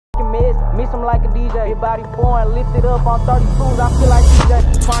Miss him like a DJ. Big body foreign, lifted up on 32s, I feel like DJ.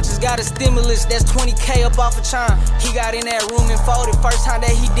 Twanches got a stimulus, that's 20K up off a chime. He got in that room and folded, first time that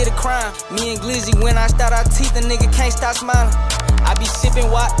he did a crime. Me and Glizzy, when I start our teeth, the nigga can't stop smiling. I be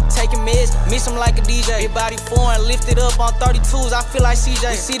sipping what, taking meds, miss him like a DJ. Big body foreign, lifted up on 32s, I feel like CJ.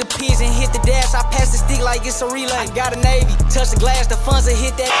 We see the pigs and hit the dash, I pass the stick like it's a relay. I got a Navy, touch the glass, the funds that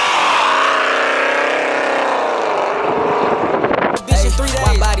hit that. Bitch in 3 days.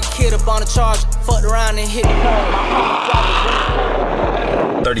 White body kid up on the charger, fucked around and hit the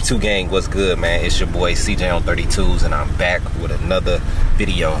 32 gang, what's good, man? It's your boy CJ on 32s, and I'm back with another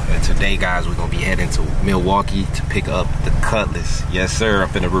video. And today, guys, we're gonna be heading to Milwaukee to pick up the Cutlass. Yes, sir. I'm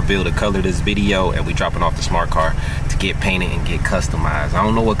finna reveal the color of this video, and we dropping off the smart car to get painted and get customized. I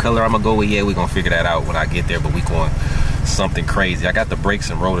don't know what color I'm gonna go with yet. We're gonna figure that out when I get there, but we going something crazy. I got the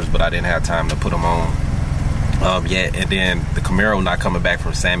brakes and rotors, but I didn't have time to put them on yet. And then the Camaro not coming back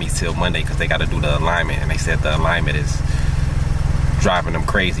from Sammy's till Monday because they got to do the alignment, and they said the alignment is driving them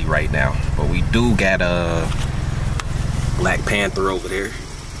crazy right now. But we do got a Black Panther over there.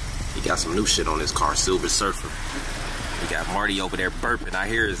 He got some new shit on his car, Silver Surfer. We got Marty over there burping. I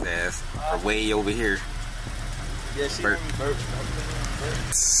hear his ass from way over here. Yeah, she burp.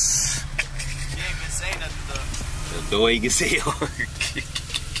 She ain't been saying nothing though. The way he can see him.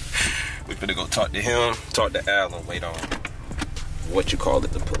 We finna go talk to him, talk to Alan, wait on what you call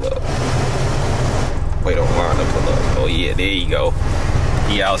it to pull up. Wait on line to pull up. Oh yeah, there you go.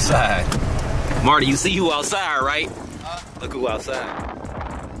 He outside. Marty, you see who outside, right? Look who outside.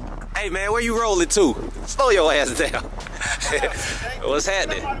 Hey man, where you rolling to? Slow your ass down. What's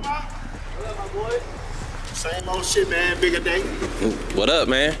happening? What up, my boy? Same old shit, man. Bigger day. What up,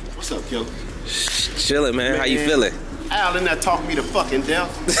 man? What's up, killer? Chilling, man. How you feeling? Al in there talked me to fucking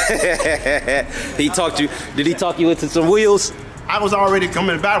death. He talked you. Did he talk you into some wheels? I was already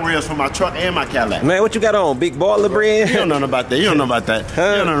coming back wheels for my truck and my Cadillac. Man, what you got on? Big baller brand? You don't know about that. You don't know about that. Huh?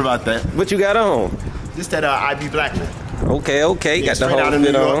 You don't know about that. What you got on? Just that IB Black man. Okay, okay. Yeah, got the straight out whole of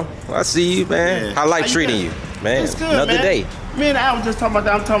fit New on. York. I see you, man. Yeah. How life How treating you you? Man, It's good, another man. day. Me and Al was just talking about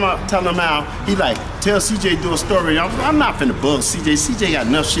that. I'm talking about telling him how he like, tell CJ do a story. I'm not finna bug CJ. CJ got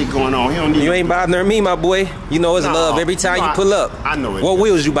enough shit going on. He don't need. You ain't bothering me, my boy. You know it's love every time you pull up. I know it. What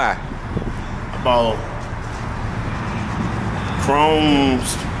wheels you buy? About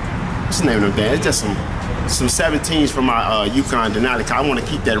Chrome's. What's the name of them thing? It's just some 17s from my Yukon Denali. I want to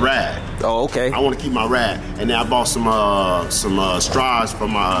keep that rad. Oh, okay. I want to keep my rad, and then I bought some straws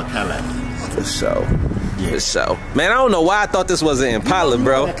from my Cadillac. For sure. Yeah. For sure. Man, I don't know why I thought this was an Impala,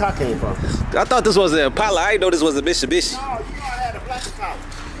 bro. Where that car came from? I thought this was an Impala. I didn't know this was a Mitsubishi. No, you know I had a black Impala.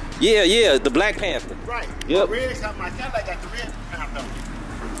 Yeah, yeah, the Black Panther. Right. Yep. My red got my Cadillac got the red Panther.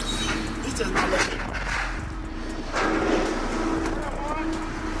 It's just my lucky.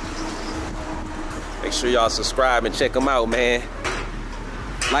 Make sure y'all subscribe and check them out, man.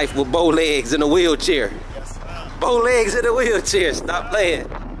 Life with bow legs in a wheelchair. Yes, sir. Bow legs in a wheelchair. Stop playing.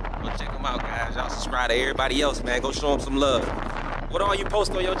 Go check them out, guys. Y'all subscribe to everybody else, man. Go show them some love. What all you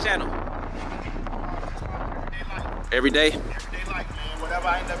post on your channel? Every day? Everyday life, man. Whatever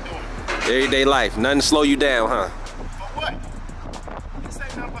I end up doing. Everyday life. Nothing to slow you down, huh? For what? This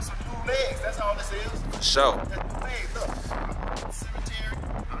ain't nothing but some new legs. That's all this is. For sure. That's new legs. Look. Cemetery.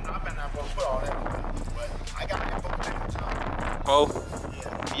 I better not go put all that on there. But I got that both things, y'all. Oh?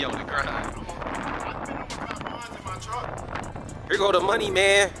 Yeah. He on the grind. I've been on the bonds in my truck. Here go the money,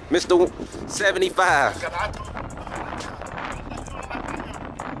 man. Mr. 75. Because I told him,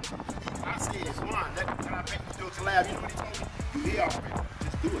 I said, it's one. Can I make you do a collab? You know what he told me? You here already.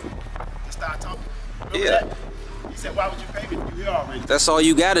 Just do it. Just start talking. Remember Yeah. that? He said, why would you pay me? You here already. That's all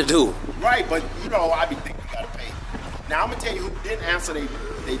you gotta do. Right, but you know, I be thinking you gotta pay. Now I'm gonna tell you who didn't answer they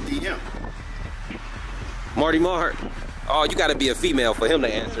DM. Marty Mart. Oh, you gotta be a female for him to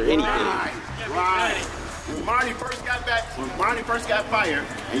answer anything. Right. When Marty first got fired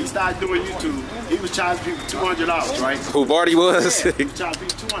and he started doing YouTube, he was charging people $200, right? Who Marty was? Yeah, he was charging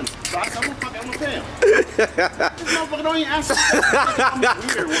people $200. So I said, I'm gonna pay him. This motherfucker don't even answer. He called me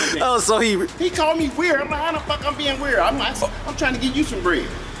weird one day. Oh, so he called me weird. I'm like, how the fuck I'm being weird? I'm trying to get you some bread.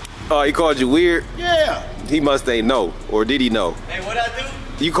 Oh, he called you weird? Yeah. He must ain't know. Or did he know? Hey, what'd I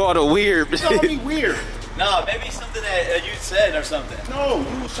do? You called him weird. He called me weird. No, maybe something that you said or something. No,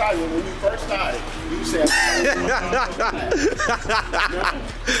 you was shy when you first started. You said,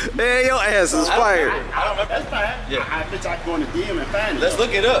 Man, your ass is fired. I don't remember. that's fine. Yeah. I bet I can go in the DM and find it. Let's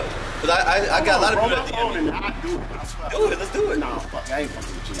look it up. Cause I got a lot of people that DM me. I do it. I swear. Do it, let's do it. No, fuck, I ain't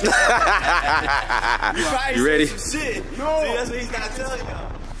fucking with you. You probably You ready? said some shit. No. See, that's what he's not telling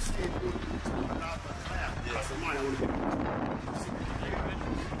y'all.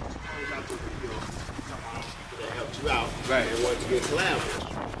 you out. Right. And once you get collab.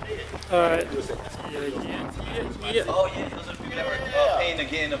 Alright. Yeah. Oh yeah, those are the people that were paying to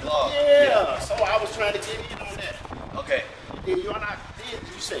get in the vlog. Yeah. So I was trying to get in on that. Okay. Then you and I did.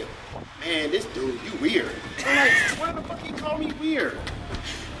 You say, man, this dude, you weird. I'm like, why the fuck he call me weird?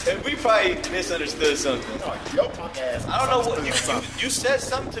 And we probably misunderstood something. Your punk ass. I don't know what you said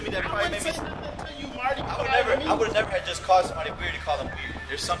something to me that probably made me. You, Marty. I would have never had just called somebody weird to call them weird.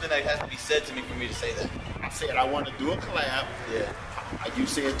 There's something that has to be said to me for me to say that. I said I want to do a collab. Yeah. You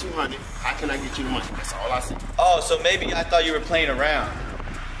said 200. How can I get you the money? That's all I said. Oh, so maybe I thought you were playing around.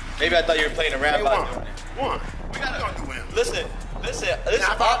 Maybe I thought you were playing around Hey, about doing it. One. We gotta do it. Listen.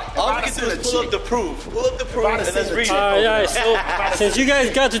 Now, All we can do is pull up the proof. Pull up the proof and let's read it. Alright, so since you guys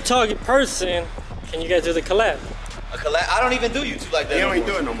got to talk in person, can you guys do the collab? A collab. I don't even do YouTube like that. They no ain't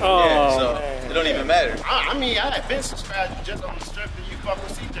more. doing no more. Oh, Yeah, so man. it don't even matter. I mean, I had been subscribed to just on the strength that you fuck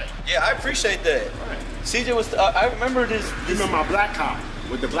with CJ. Yeah, I appreciate that. Right. CJ was. I remember this. You remember my black car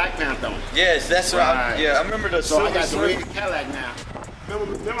with the Black Panther on it? Yes, that's right. Yeah, I remember the. So I got the silver red Cadillac now.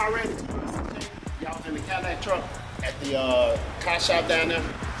 Remember I ran into CJ? Y'all was in the Cadillac truck at the car shop down there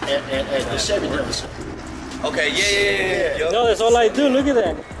at the Chevy dealership. Okay, yeah. Yup. No, that's all I do. Look at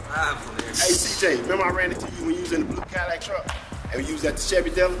that. Hey CJ, remember I ran into you when you was in the blue Cadillac truck and you was at the Chevy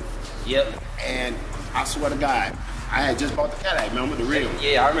dealer? Yep. And I swear to God, I had just bought the Cadillac, remember the real one.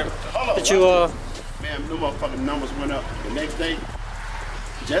 Yeah, I remember. Hold on. But you Man, the motherfucking numbers went up the next day.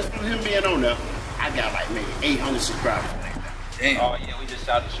 Just from him being on there, I got like maybe 800 subscribers. Damn. Oh yeah, we just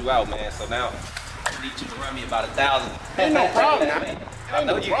shouted you out, man. So now I need you to run me about 1,000. Ain't no problem. I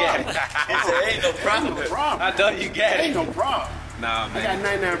know you got it. He said, ain't no problem. I know you got Ain't it. no problem. Nah, I man. got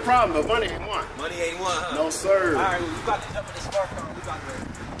 99 problems, but money ain't one. Money ain't one, huh? No, sir. All right, we about to jump in the smart car. We about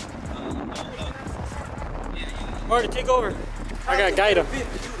to. Marty, take over. I gotta guide him.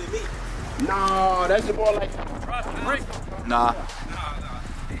 No, that's the boy like. Nah.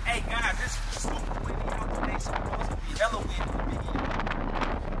 Hey guys, this is super windy out today. So supposed to be hella windy.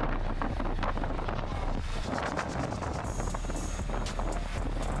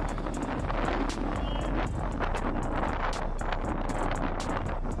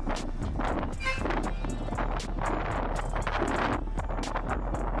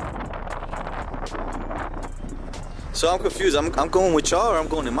 So I'm confused. I'm going with y'all or I'm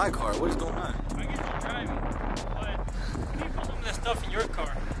going in my car? What is going on? I get you driving, but you put some of that stuff in your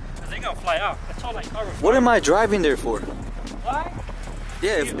car, because they gonna fly out. That's all that car will What am I driving there for? fly.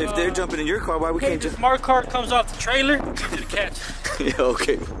 Yeah, if they're jumping in your car, why we Okay, can't the just... smart car comes off the trailer, gives you the catch. Yeah,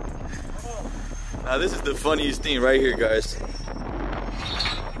 okay. Now this is the funniest thing right here, guys.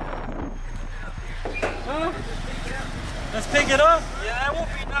 Let's pick it up. Yeah, that would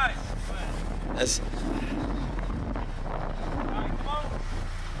be nice. That's... Alright, come on.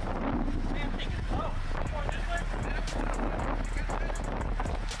 Man, pick it up. Come on, this way.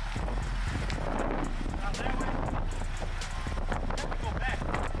 Not that way. Let me go back.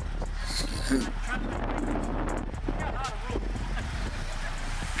 We got a lot of room.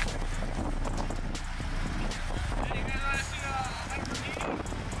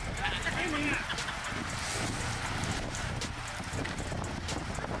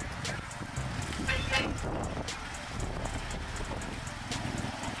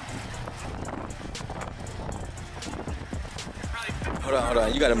 Hold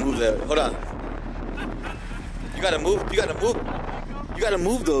on. You gotta move that. Hold on. You gotta move. You gotta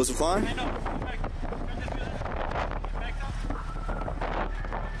move those, Juan. Hey, no, go back. Back up.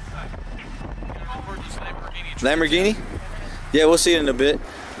 Lamborghini? Yeah, we'll see it in a bit.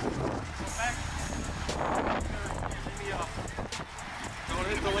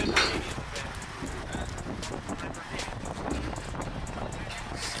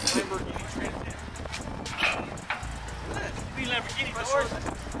 Lamborghini doors.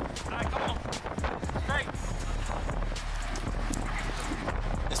 Alright, come on. Straight.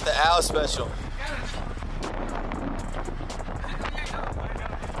 It's the Al special.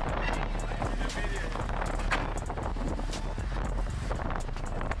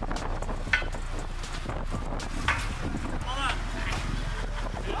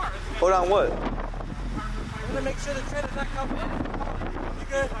 Hold on, what? I'm gonna make sure the trailer's not coming in. You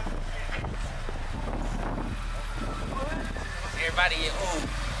good? Everybody at home.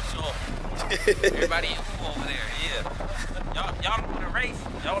 Sure. Everybody at home over there. Yeah. Y'all on the race?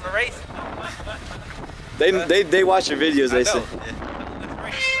 Y'all on the race? They watch your videos. They say.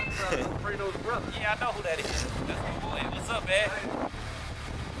 Yeah, I know who that is. That's my boy. What's up, man?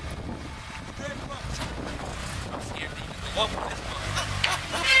 I'm scared to even go up with this one.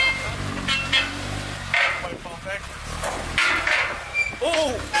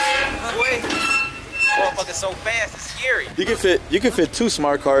 Oh! Boy. motherfucker's so fast, it's scary. You can fit 2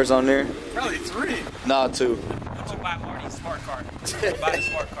 smart cars on there. Probably 3. Nah, 2. I'm gonna buy Marty's smart car. Buy the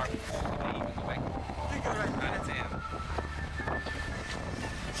smart car before we even go back. Out of town.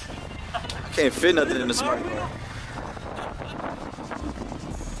 I can't fit nothing in the smart car.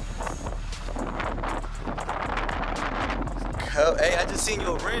 Hey, I just seen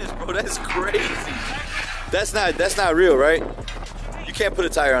your rims, bro. That's crazy. That's not real, right? You can't put a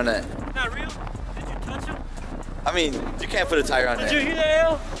tire on that. Not real? Did you touch him? I mean, you can't put a tire on Did you that. hear that,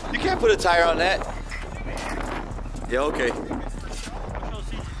 L? You can't put a tire on that. Yeah, okay.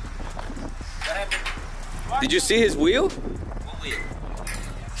 Did you see his wheel? What wheel?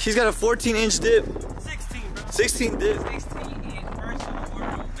 He's got a 14-inch dip. 16, bro. 16 dip. 16-inch first in the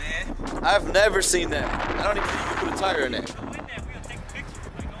world, man. I've never seen that. I don't even think you can put a tire in that. Go in there. We're gonna take a picture.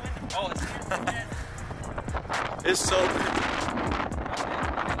 Like, go in there. Oh, it's here. It's so big.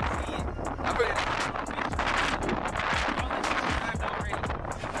 I bring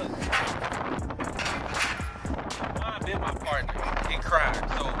Juan been my partner in crime.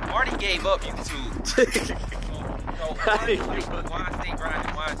 So Marty gave up YouTube. So Juan stay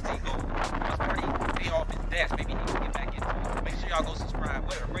grinding, Juan stay going. Once Marty stay off his desk, maybe he need to get back into it. Make sure y'all go subscribe.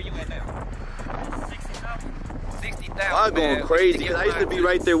 Where you at now? 60,000. I'm going crazy because I used to be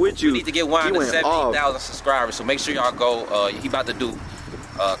right there with you. We need to get Juan He to went 70,000 subscribers, so make sure y'all go. He about to do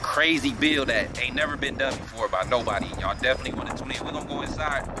a crazy build that ain't never been done before by nobody. Y'all definitely want to tune in. We're gonna go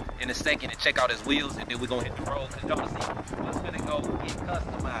inside in a second and check out his wheels, and then we're gonna hit the road because y'all see what's gonna go get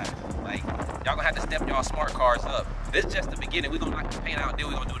customized. Like y'all gonna have to step y'all smart cars up. This is just the beginning. We're gonna knock the paint out, then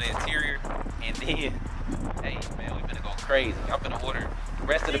we're gonna do the interior, and then hey man, we're gonna go crazy. I'm gonna order the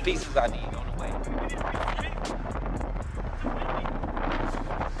rest of the pieces I need on the way.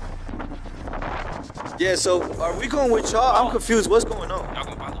 Yeah, so are we going with y'all? I'm confused. What's going on? Y'all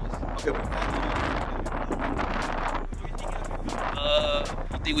gonna follow us? Okay.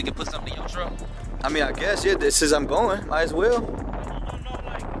 You think we can put something in your truck? I mean, I guess, yeah, since I'm going, might as well.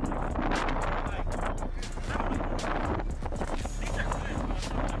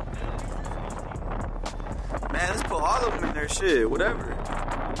 Man, let's put all of them in there, shit, whatever.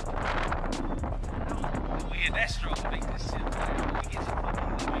 We hit that stroke to make this shit. Man. We get some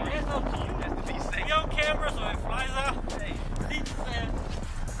It's up to you. That's to be safe. We on camera, so it flies out. Hey, He said,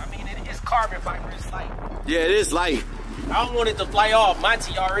 I mean, it's carbon fiber. It's light. Yeah, it is light. I don't want it to fly off.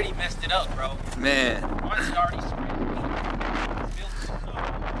 Monty already messed it up, bro. Man. Monty already sprayed it.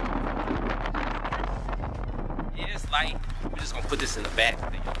 Yeah, it's light. We're just gonna put this in the back.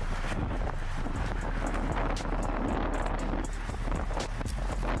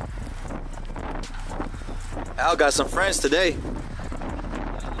 Al got some friends today.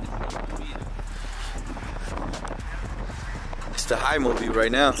 It's the high movie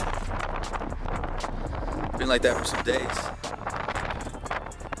right now. Been like that for some days.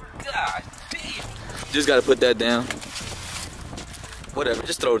 God damn. Just gotta put that down. Whatever,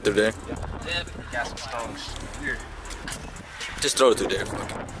 just throw it through there. Definitely got some stones here. Just throw it through there.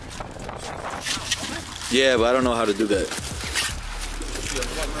 Yeah, but I don't know how to do that.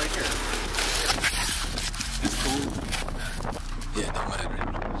 Yeah, no matter.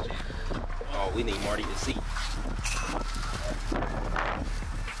 Oh, we need Marty to see.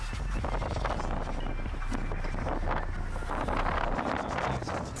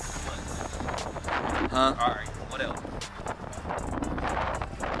 Huh? All right, what else?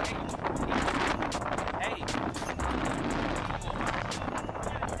 Hey.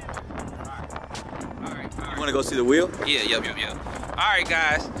 All right. You wanna go see the wheel? Yeah. All right,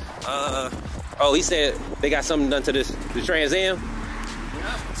 guys. Oh, he said they got something done to the Trans Am.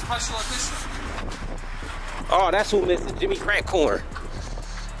 Yeah, special edition. Oh, that's who missing Jimmy Crack Corn.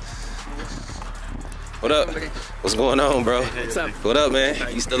 What up? What's going on, bro? What's up? What up, man?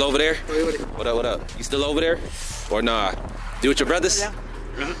 You still over there? What up? You still over there? Or nah? You with your brothers?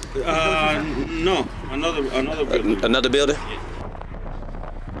 No, another building. Another building? See?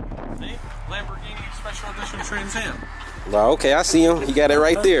 Lamborghini special edition Trans Am. Well, okay, I see him. He got it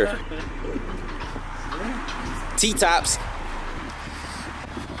right there. T-tops.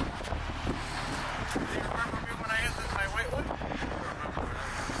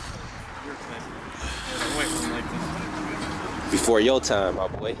 Before your time, my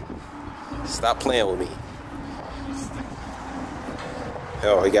boy. Stop playing with me.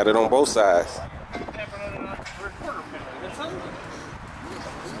 Hell, he got it on both sides.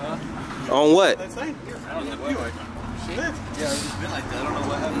 On what?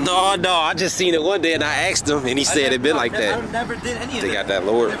 No, I just seen it one day and I asked him and he said it been like that. I never did any of that. They got that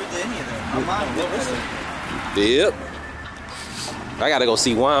lower. Never did any of that. I'm on. Yep. I gotta go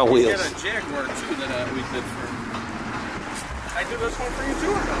see Wine We Wheels. got a Jaguar too that we did for. I did this one for you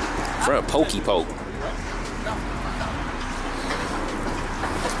too or no? Front pokey poke.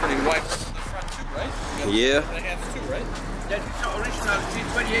 Pretty wide the front too, right? Yeah. And the hands too, right? Yeah, the original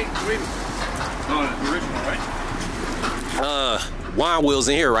G28 Dream. No, the original, right? Wine Wheels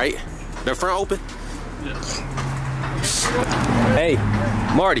in here, right? The front open? Yes. Hey,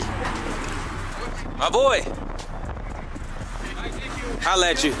 Marty. My boy. Holla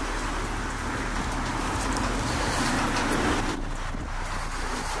at you.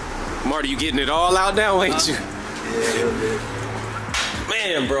 Marty, you getting it all out now, ain't you?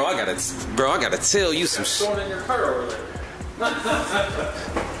 Man, bro, I gotta tell you some shit. Going in your car over there.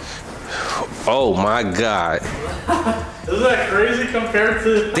 Oh my God. Isn't that crazy compared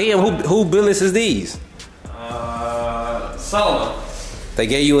to Damn, who business is these? Solomon? They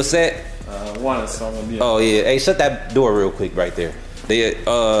gave you a set? One is Solomon, yeah. Oh yeah. Hey, shut that door real quick right there. They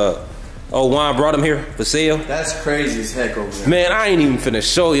Juan brought them here for sale. That's crazy as heck over there. Man, I ain't even finna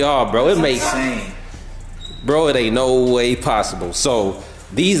show y'all, bro. It makes Insane. bro, it ain't no way possible. So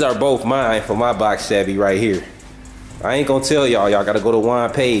these are both mine for my box Chevy right here. I ain't gonna tell y'all. Y'all gotta go to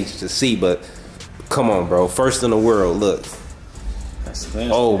Juan page to see, but come on, bro. First in the world, look.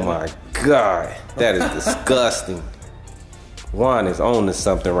 Oh my God, that is disgusting. Juan is owning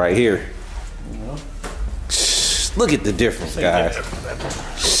something right here. Look at the difference, guys.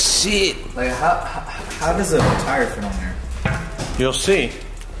 Shit. Like how does a tire fit on there? You'll see.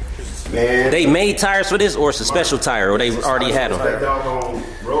 Man, They made tires for this, or it's a special tire, or they already had them? that doggone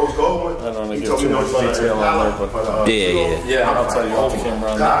Rose Gold one. I don't know, He give told too me no much for detail on there, but Yeah. Yeah, I'll tell you off the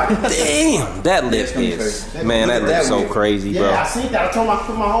camera on that. God. Damn, that lip gonna be is, crazy. man, that lip's so crazy, Yeah, I bro. seen that. I told him I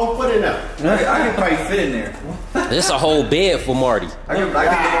put my whole foot in there. I could probably fit in there. This a whole bed for Marty. I could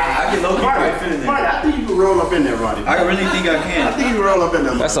low-key probably fit in there. Marty, I think you can roll up in there, Roddy. I really think I I can. think you can roll up in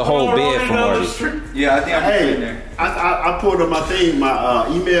there. That's a Marty. whole bed for Marty. Yeah, I think I can fit in Hey, there. I pulled up my thing, my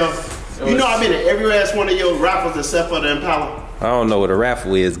email. You know I've been in every last one of your raffles except for the Impala. I don't know what a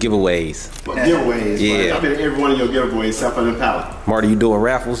raffle is, giveaways. But giveaways. Yeah. Marty. I've been in every one of your giveaways except for the Impala. Marty, you doing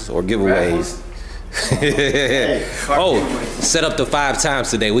raffles or giveaways? Oh, set up to 5 times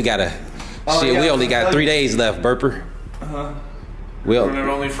today. We gotta, shit, we only got 3 days left, Burper. Doing it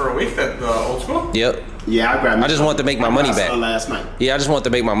only for a week, that old school? Yep. Yeah, I grabbed me. I just want to make my money back. Last night. Yeah, I just want to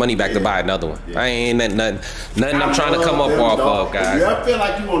make my money back to buy another one. I ain't nothing I'm trying to come up off of, If you guys. ever feel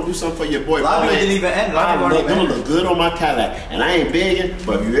like you want to do something for your boy, A lot of people didn't even end. A lot of people look, already look good on my Cadillac, and I ain't begging.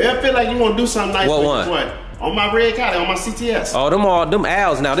 But if you ever feel like you want to do something nice What for one? your boy, on my red Cadillac, on my CTS, Oh, them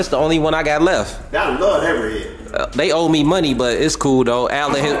Al's now. This the only one I got left. I love that red. They owe me money, but it's cool though.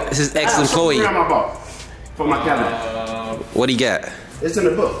 Al and his ex-employee. I bought for my Cadillac. What he got? It's in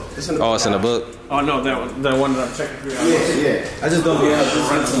the book. It's in the book. Oh, it's in the book. Oh no, that one that I'm checking for you. Yeah. I just don't get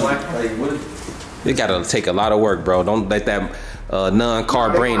like what? You gotta take a lot of work, bro. Don't let that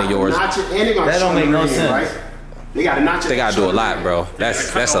non-car brain of yours. That don't make no sense. Right? They gotta notch it. They gotta do a lot, bro.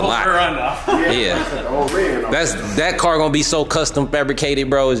 That's a lot. Yeah. That car gonna be so custom fabricated,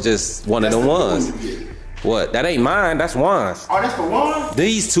 bro. It's just one of the ones. What? That ain't mine. That's Juan's. Oh, that's for one?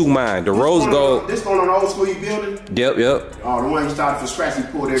 These two mine. The rose gold. This going on the old school you building? Yep. Oh, the one you started from scratch, you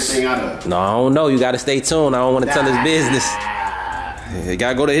pulled everything out of. No, I don't know. You gotta stay tuned. I don't want to tell his business. You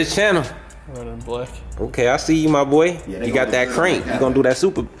gotta go to his channel. Red and black. Okay, I see you, my boy. Yeah, You got that crank. You gonna do that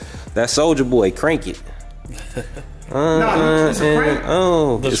that soldier boy. Crank it. No, it's a crank.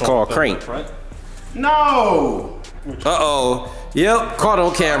 Oh, it's called crank. Right? No. Uh-oh. Yep, caught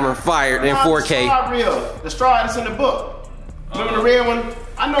on camera, fired in 4K. The straw reel. The straw that's in the book. Remember the red one?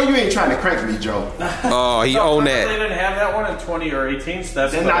 I know you ain't trying to crank me, Joe. Oh, he owned They that. didn't have that one in 20 or 18, so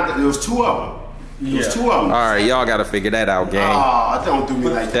that's There was two of them. There was two of them. All right, y'all gotta figure that out, gang. Oh, don't do me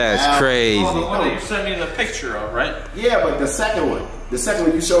like that. That's crazy. the one that you sent me the picture of, right? Yeah, but the second one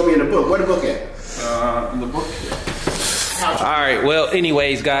you showed me in the book. Where the book at? In the book here. All right, well,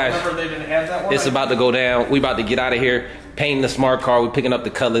 anyways, guys, Remember they didn't have that one? it's about to go down. We about to get out of here. Painting the smart car. We're picking up the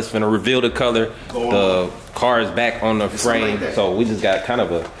Cutlass. Finna reveal the color. The car is back on the frame. So we just got kind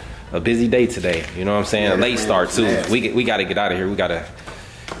of a busy day today. You know what I'm saying? Yeah, a late start too. nasty. We got to get out of here. We got to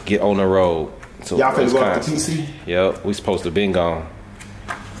get on the road. So Y'all finna it's go up to kinda- TC? Yep, we supposed to been gone.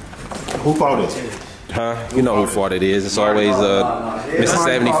 Who fought it? Huh? You know who fault it is. It's always Mr.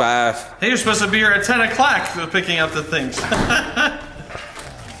 75. Hey, you're supposed to be here at 10 o'clock picking up the things.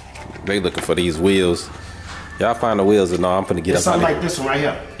 They looking for these wheels. Y'all find the wheels or no? I'm finna get It's up out something of like here. this one right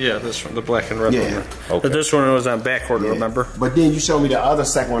here. Yeah, this one, the black and red Yeah. one. Okay. But this one was on backward, remember? But then you showed me the other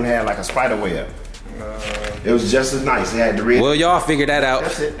second one had like a spider web. It was just as nice. It had the red. Well, y'all figure that out.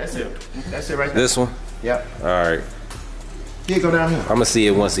 That's it. That's it right there. This one? Yep. All right. Here, go down here. I'm gonna see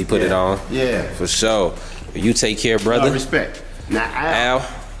it once he put it on. Yeah. For sure. You take care, brother. No, respect. Now, Al,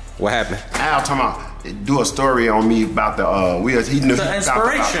 what happened? Al talking about do a story on me about the wheels. He knew The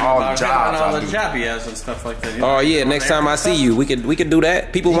inspiration all the about jobs. all the job he has and stuff like that. You Oh yeah, next time I see you, we could do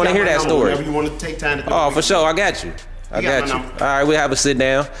that. People want to hear that story. Whenever you want to take time to do Oh, it. for sure. I got you. I got you. All right, we'll have a sit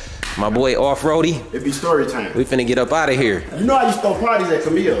down. My boy Off-Roady. It be story time. We finna get up out of here. You know I used to throw parties at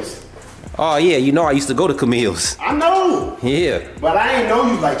Camille's. Oh yeah, you know I used to go to Camille's. I know. Yeah. But I ain't know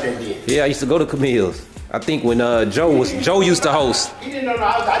you like that then. Yeah, I used to go to Camille's. I think when Joe used to host. He didn't know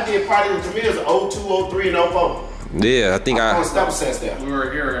I did parties with Camille's 02, 03, and 04. Yeah, I think on Step Sets there. We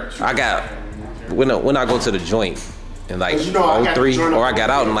were here. I got when I go to the joint in like 03 or I got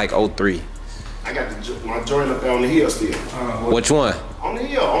out in like 03. I got my joint up there on the hill still. Which one? On the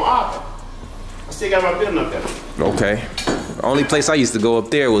hill, on Arthur. I still got my building up there. Okay. The only place I used to go up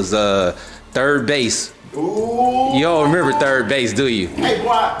there was Third Base. Ooh. You don't remember Third Base, do you? Hey,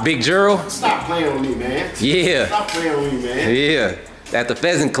 boy. Big Gerald? Stop playing with me, man. Yeah. Stop playing with me, man. Yeah. At the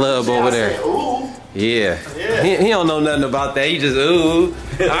Pheasant Club over there. Said, ooh. Yeah. He don't know nothing about that. He just, ooh.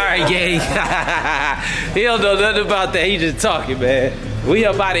 All right, gang. He don't know nothing about that. He just talking, man. We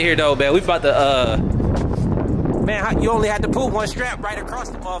up out of here, though, man. We about to, man, you only had to pull one strap right across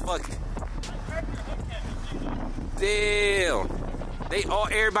the motherfucker. Damn.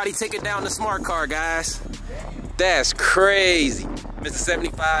 Everybody taking down the smart car, guys. That's crazy. Mr.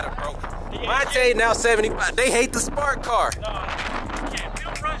 75, bro. Monte now 75. They hate the smart car.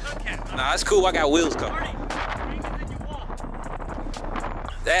 Nah, it's cool. I got wheels coming.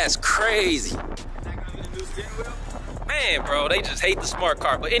 That's crazy. Man, bro, they just hate the smart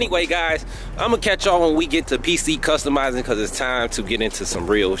car. But anyway, guys, I'm gonna catch y'all when we get to PC customizing because it's time to get into some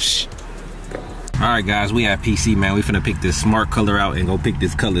real shit. All right, guys, we at PC, man. We finna pick this smart color out and go pick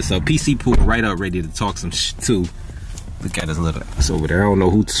this color. So PC pulled right up, ready to talk some shit too. Look at his little ass over there. I don't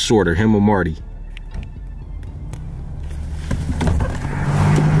know who's shorter, him or Marty.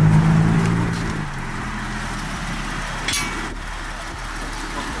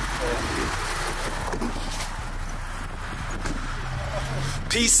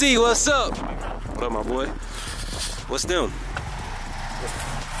 PC, what's up? What up, my boy? What's them?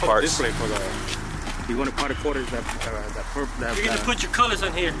 Parts. Display for the. You want to part the quarters that you're gonna put your colors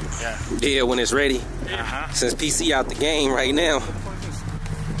in here. Yeah, when it's ready. Since PC out the game right now.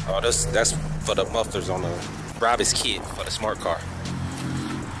 Oh, that's for the mufflers on the Brabus kit for the smart car.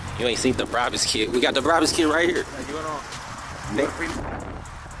 You ain't seen the Brabus kit. We got the Brabus kit right here.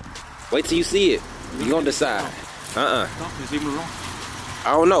 Wait till you see it. You gonna decide. I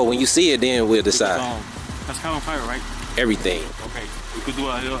don't know. When you see it, then we'll decide. That's carbon fiber, right? Everything. Okay. We could do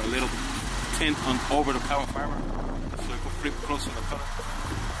a little tint on over the carbon fiber, so it could flip close to the color.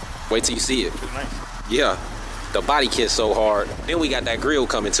 Wait till you see it. Nice. Yeah. The body kit's so hard. Then we got that grill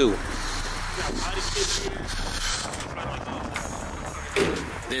coming too.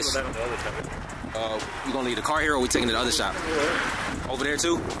 This. You gonna leave the car here or we taking it to the other shop? Over there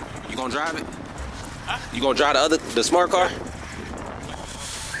too? You gonna drive it? You gonna drive the smart car?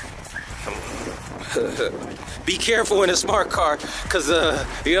 Be careful in a smart car, cause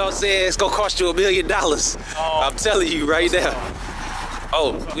you know what I'm saying, it's gonna cost you $1 million. I'm telling you right now.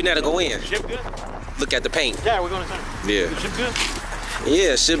 Oh, we gotta go in. Ship good? Look at the paint. Yeah, we're gonna turn. Yeah. Ship good?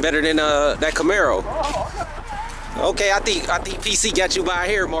 Yeah, shit better than that Camaro. Okay, I think PC got you by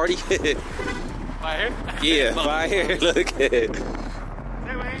here, Marty. By here? Yeah, by here. Look at it.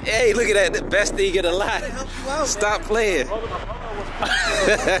 Hey, look at that. The best thing in the lot. Stop playing. I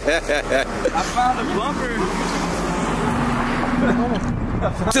found a bumper.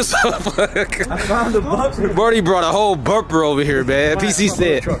 I found the bumper. Marty brought a whole bumper over here, man. PC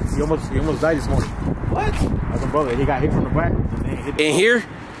said. He almost died this morning. What? That's a brother. He got hit from the back. In here?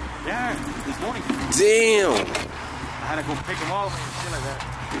 Yeah, this morning. Damn. I had to go pick him off and shit like that.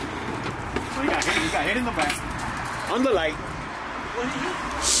 So he got hit in the back. On the light. What did he hit?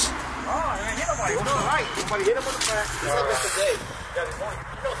 Oh, I didn't hit nobody. On the light. Somebody hit him on the back. Today. Yeah, this morning.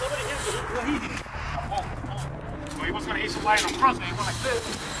 You know, somebody hit him. What he did? So he was going to hit somebody on the front, and he went like this.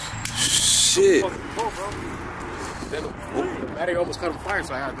 Shit. Then the battery almost caught on fire,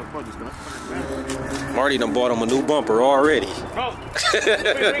 so I had to put this gun. Marty done bought him a new bumper already. Bro. I'm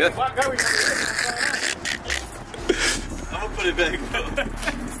going to put it back, bro.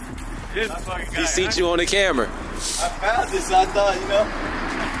 He sees you on the camera. I found this, so I thought, you know.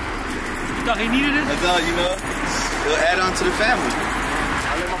 You thought he needed it? I thought, you know, it'll add on to the family.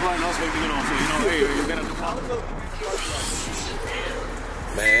 I let my brother know so he can get on, so you know, hey, you better do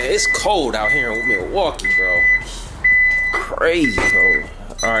Man, it's cold out here in Milwaukee, bro. Crazy cold.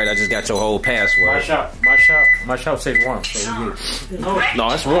 All right, I just got your whole password. My shop says warm, so we good. No,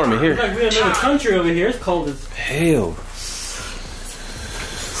 it's warm in here. Like we're in another country over here. It's cold as hell.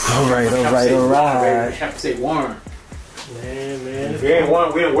 All right. My shop say warm. man. If it ain't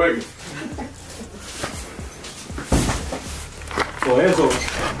warm, we ain't working. So eso,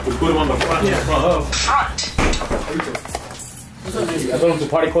 we put them on the front. Yeah. I told them to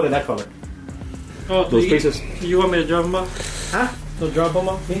party code in that color. Oh, Those pieces. You want me to drop them off? Huh? So drop them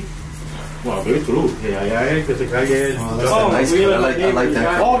off, me? Well, very true. Yeah, because the guy gets. Oh, that's a nice color. I like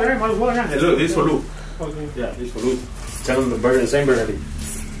that. Oh, yeah, might as well, yeah. Hey, look, this for Luke. Okay. Yeah, this for Luke. Tell him the burger, the same burgundy.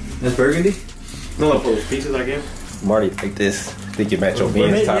 That's burgundy? No, for those pieces I gave. Marty, take this. I think you match your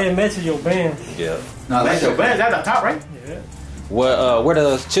bands top. Yeah, it matches your band. Yeah. No, That's your band, that's the top, right? Yeah. What? Where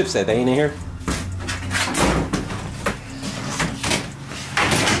the chips at? They ain't in here.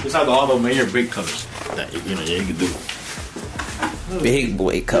 These are all the major big colors that you can do. Big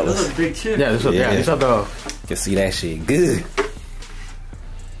boy colors. Those are big chips. Yeah, these are the. You can see that shit good.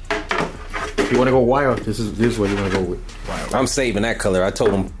 If you want to go wild, this is what you want to go with. Wild. I'm saving that color. I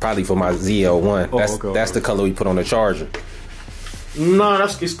told him probably for my ZL1. Oh, That's the color we put on the Charger. No,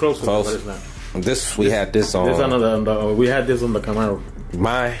 it's close to Close. it, but it's not. This we had this on. This another. We had this on the Camaro.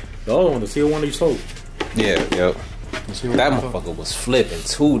 My. The other one, the CL1 you sold. Yeah, yep. That motherfucker was flipping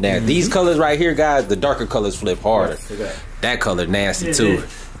too now. These colors right here, guys, the darker colors flip harder. Yeah, that color nasty too.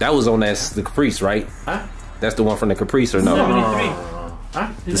 That was on the Caprice, right? Huh? That's the one from the Caprice or no? 73. Huh?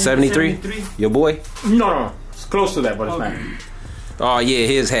 The 73? Your boy? No. It's close to that, but it's not. Oh yeah,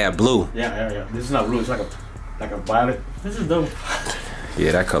 his had blue. Yeah. This is not blue. It's like a violet. This is dope.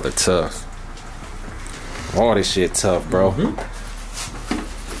 Yeah, that color tough. All this shit tough, bro.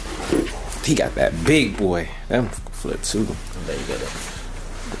 He got that big boy. That flip too. There you go.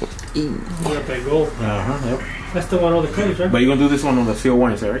 You got that gold. Yep. That's the one on the colors, right? But you're gonna do this one on the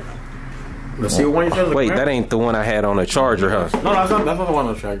CL1, you said, right? The CL1 you said? Wait, that ain't the one I had on the Charger, huh? No, that's not the one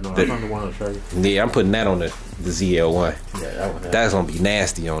on the Charger. No, that's not the one on the Charger. Yeah, I'm putting that on the ZL1. Yeah, that one. That's gonna be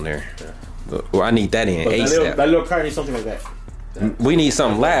nasty on there. Well, I need that in ASAP. That little car needs something like that. We need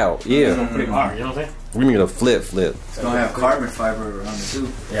something loud. Yeah. Pretty hard, you know what I'm saying? We need a flip. It's gonna have carbon fiber around it too.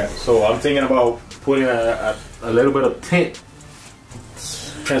 Yeah, so I'm thinking about putting a little bit of tint,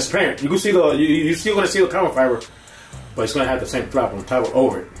 transparent. You can see you're still gonna see the carbon fiber, but it's gonna have the same flap on top or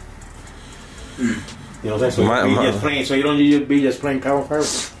over it. You know what I'm saying? So you don't need to be just plain carbon fiber.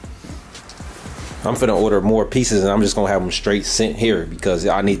 I'm finna order more pieces, and I'm just gonna have them straight sent here because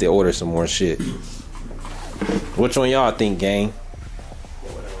I need to order some more shit. Which one y'all think, gang?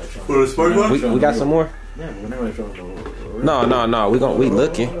 For the sport one? We got some more? Yeah, we're never showing. No. We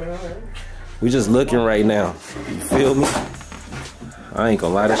looking. We just looking right now. You feel me? I ain't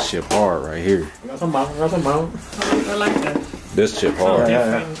gonna lie, this shit hard right here. Got some mount. I like that. This chip hard.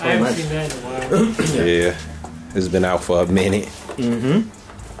 Yeah. I haven't seen that in a while. Yeah. It's been out for a minute.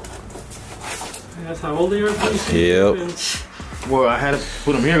 That's how old they are? Yep. Well, I had to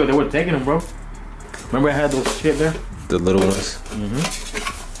put them here because they were taking them, bro. Remember I had those shit there? The little ones.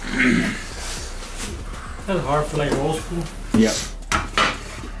 That's hard for like old school. Yeah.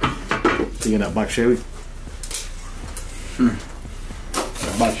 Seeing that black Chevy?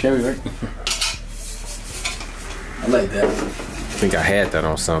 That black Chevy, right? I like that. I think I had that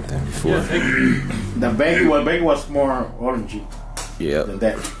on something before. The baggy was more orangey Yep. than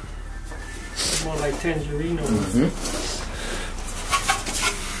that. More like tangerine.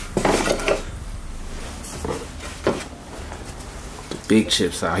 Big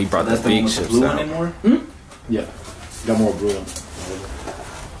chips out. He brought That's the big one with the chips blue out. anymore? Yeah. Got more blue on.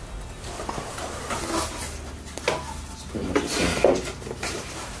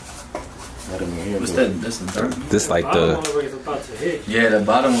 What's that? That's the dark. This like I don't know the where it's about to hit. Yeah, the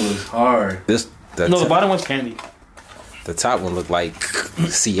bottom was hard. The bottom one's candy. The top one looked like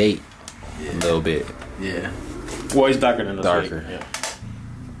C8 a little bit. Yeah. Well, it's darker than the Darker. Yeah.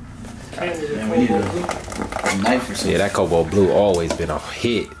 Yeah, we need a knife or something. Yeah, that cobalt blue always been a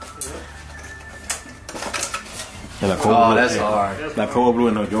hit. And Oh, that's hard. That cobalt blue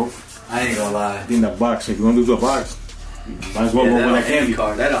and no joke. I ain't gonna lie. In the box, if you want to do a box, might as well Yeah, go that with on that any candy.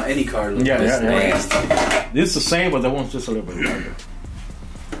 car. That on any car looks Yeah, yeah. nasty. This is the same, but that one's just a little bit darker.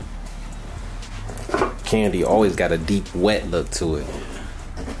 Candy always got a deep wet look to it.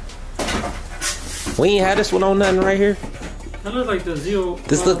 We ain't had this one on nothing right here. That looks like the Zero.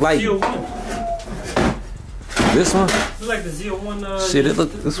 This look like- Z01. This one? Looks like the Z01. Shit,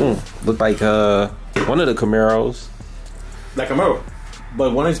 this one look like one of the Camaros. Like a mirror.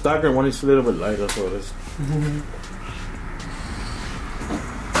 But one is darker and one is a little bit lighter, so it's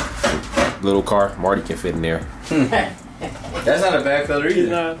Little car. Marty can fit in there. That's not a bad color either.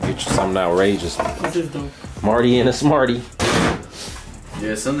 Nah, Something outrageous. this is dope. Marty and a Smarty.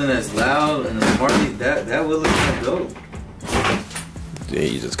 Yeah, something that's loud and a smarty. That would look kind of dope. Yeah,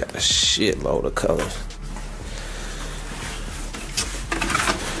 you just got a shitload of colors.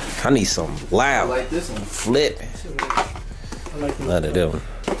 I need some I loud. like this one. Flipping. I like the None of them.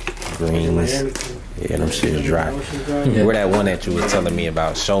 Greens. everything. Yeah, them shit's dry. Where that one that you were telling me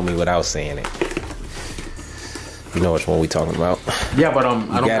about? Show me without saying it. You know which one we talking about? Yeah, but I don't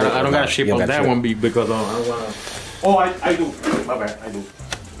got it? got shape You on got that shape. one because I don't wanna. Oh, I do. My bad, I do.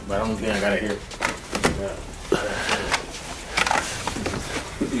 But I don't think I got it here.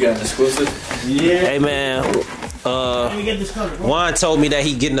 You got an exclusive? Yeah. Hey man, Let me get this color. Juan told me that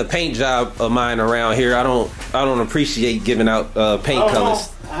he getting a paint job of mine around here. I don't appreciate giving out paint colors.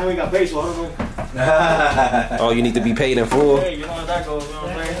 I haven't got paid, so I don't know. Oh, you need to be paid in full. Hey, you know how that goes. You know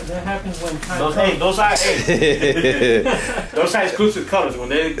what I'm saying? That happens when time Those are exclusive colors. When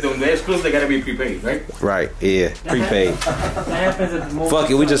they're exclusive, they gotta be prepaid, right? Right, yeah, prepaid. That happens at the moment. Fuck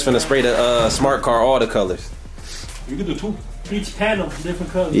it, we just finna spray the smart car all the colors. You can do two. Each panel,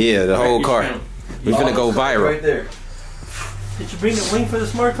 different colors. Yeah, the whole Each car. panel. We finna go viral. Right there. Did you bring the wing for the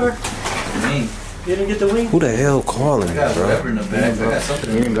smart car? Me. You didn't get the wing? Who the hell calling I me, got a bro? rubber in the back. I got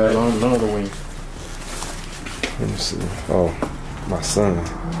something. You ain't got none of the wings. Let me see. Oh, my son.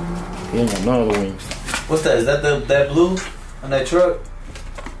 You ain't got none of the wings. What's that? Is that that blue on that truck?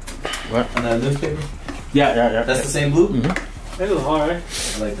 What? On that newspaper? Yeah. That's the same blue? Mm-hmm. That was hard, right?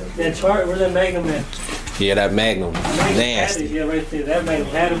 I like that. That chart, where's that Magnum at? Yeah, that Magnum. Magnum had it, Nasty. yeah, right there. That Magnum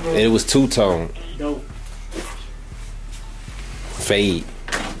had it, bro. It was two-tone. Dope. Fade.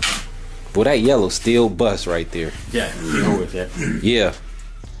 Boy, that yellow still bust right there. Yeah, you know it, yeah. Yeah.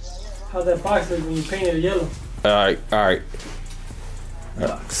 How's that box look when you painted it yellow? Alright.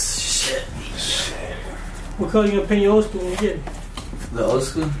 Shit. What color you gonna paint your old school when you get it? The old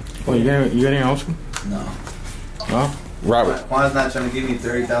school? Oh, you got any else? No. No? Robert. Juan's not trying to give me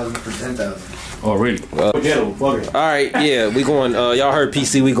 30,000 for 10,000. Oh, really? Yellow, fuck it. Alright, yeah, we going, y'all heard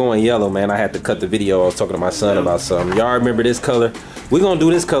PC, we going yellow, man. I had to cut the video. I was talking to my son about something. Y'all remember this color? We gonna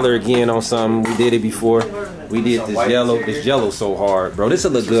do this color again on something. We did it before. We did this yellow. This yellow so hard, bro. This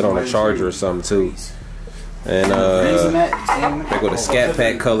will look good on a Charger or something too. And they go the Scat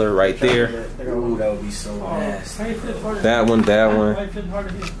Pack color right there. Ooh, that would be so nasty. That one.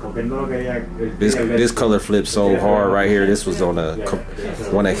 This color flipped so hard right here. This was on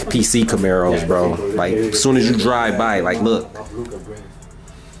one of PC Camaros, bro. Like as soon as you drive by, like look,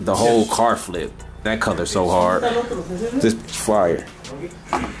 the whole car flipped. That color so hard. This fire.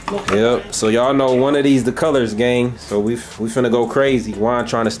 Yep. So y'all know one of these the colors, gang. So we finna go crazy. Juan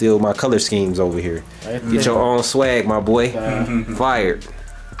trying to steal my color schemes over here. Get your own swag, my boy. Fired.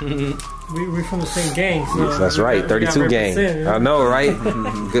 We're from the same gang. So That's right. 32 gang. I know, right?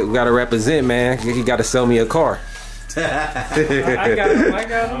 We gotta represent, man. You gotta sell me a car. I got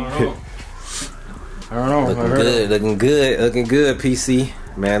him. I don't know. Looking good, PC.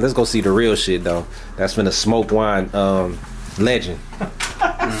 Man, let's go see the real shit though. That's finna smoke wine legend.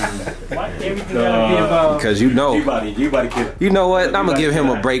 Everything gotta be about. Because you know kid. You know what? I'm gonna give him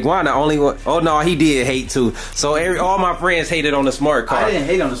a break. Why the only one? Oh no, he did hate too. So all my friends hated on the smart car. I didn't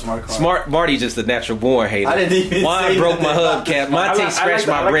hate on the smart car. Marty just a natural born hater. I didn't even Juan say broke my that. hubcap. Monte scratched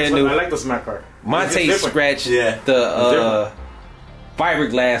my brand new. I like the smart car. Monte scratched Yeah. the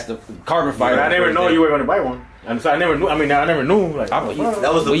fiberglass, the carbon fiber. I never know you were going to buy one. And so I never knew. I never knew. Like, That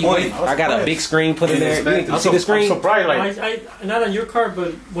was the point. I got a big screen put in there. You see the screen? I'm surprised. Like, I not on your car,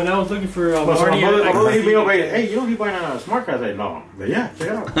 but when I was looking for my Marty, brother, he be over here. Hey, you don't be buying a smart car? I said, no. But yeah, check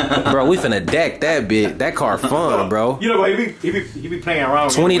it out. Bro, we finna deck that bit. That car fun, bro. You know what? He be playing around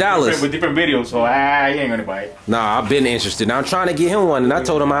 $20 with different videos. So he ain't gonna buy it. Nah, I've been interested. Now I'm trying to get him one, and I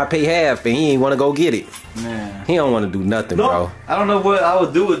told him I'd pay half, and he ain't want to go get it. Man. He don't want to do nothing, bro. I don't know what I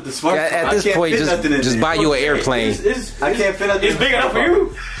would do with the smart car. At this point, just buy you an airplane. I can't fit nothing. It's big enough for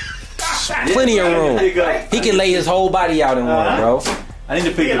you. Plenty of room. He can lay his whole body out in one, bro. I need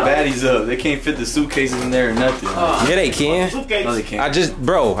to pick the baddies up. They can't fit the suitcases in there or nothing. Yeah, they can. No, they can't. I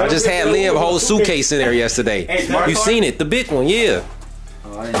just had Liv a whole suitcase in there yesterday. You seen it, the big one, yeah.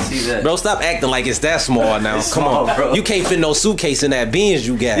 Oh, I didn't see that. Bro, stop acting like it's that small now. It's Come small, on, bro. You can't fit no suitcase in that Benz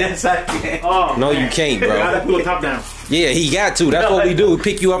you got. Yes, I can. Oh, No, you can't, I bro. gotta pull the top down. Yeah, he got to. That's what we do. We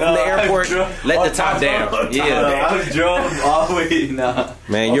pick you up from the airport, let the top down. Yeah, I was drunk all the way. Nah.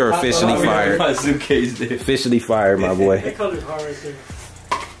 man, you're officially fired. My suitcase there. Officially fired, my boy. that color's hard right there.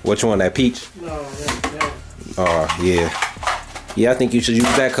 Which one? That peach? No, that. Oh, yeah. Yeah, I think you should use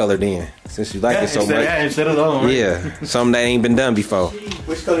that color then, since you like it so much. Instead of the other one. Right? Yeah, something that ain't been done before.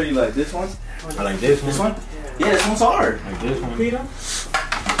 Which color you like? This one? I like this This one? Yeah, this one's hard. Like this one. Peter?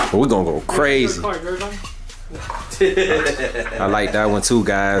 We're gonna go crazy. I like that one too,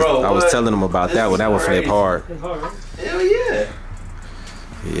 guys. Bro, I was telling them about this that one. That one flip hard. Hell yeah.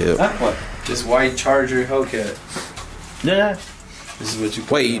 Yep. What? This white Charger Hellcat. Yeah. This is what you.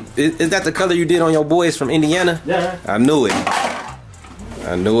 Wait, is that the color you did on your boys from Indiana? Yeah. I knew it.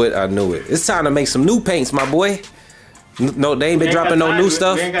 I knew it. I knew it. It's time to make some new paints, my boy. No, they ain't been dropping no new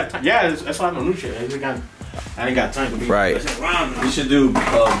stuff. We ain't got time. Yeah, that's why I no new shit. I ain't got time to be right. We should do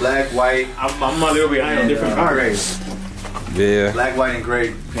black, white. I'm a little behind on different car grades. Yeah. Black, white, and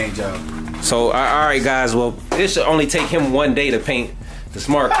gray paint job. So, all right, guys. Well, it should only take him 1 day to paint the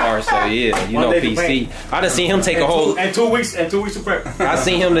smart car. So yeah, you know, PC. I done seen him take a whole and 2 weeks to prep. I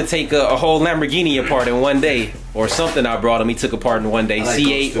seen him to take a whole Lamborghini apart in 1 day, or something. I brought him. He took apart in 1 day. Like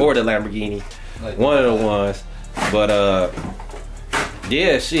C8 or the Lamborghini, like one of the ones. But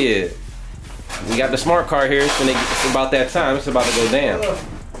yeah, shit. We got the smart car here. It's about that time. It's about to go down.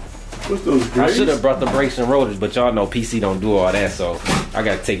 What's those grades? I should have brought the brakes and rotors, but y'all know PC don't do all that, so I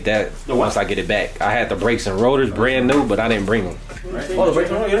gotta take that once I get it back. I had the brakes and rotors brand new, but I didn't bring them. Right. Oh, the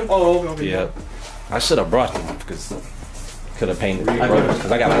brakes and rotors? Oh, okay. Yeah. I should have brought them because could have painted the rotors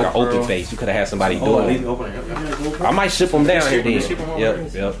because I got like an open face. You could have had somebody do it. I might ship them down here then.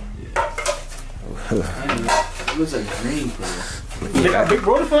 Yep. It looks like green, bro. They got big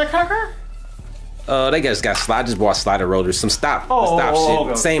rotors for that car? They just got slide. Just bought slider rotors. Some stop shit.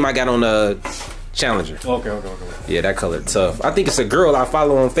 Okay. Same I got on the Challenger. Okay. Yeah, that color tough. I think it's a girl I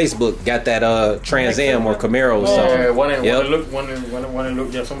follow on Facebook. Got that Trans Am or Camaro or something. Yeah, one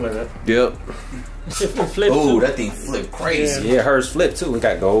look, yeah, something like that. Yep. Oh, that thing flipped crazy. Yeah, hers flip too. It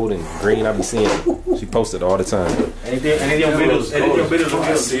got gold and green. I be seeing it. She posted all the time. Any of your videos,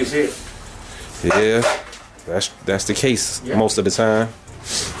 yeah, that's the case most of the time.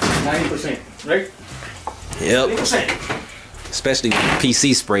 90%, right? Yep. 90%. Especially when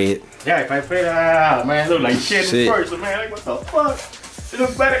PC spread. Yeah, if I play that, man, it look like shit in person, man. Like, what the fuck? It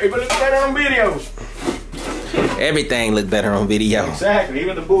looks better. It looks better on videos. Everything look better on video. Exactly,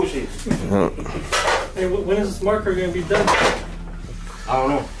 even the bullshit. Hey, when is the smart car gonna be done? I don't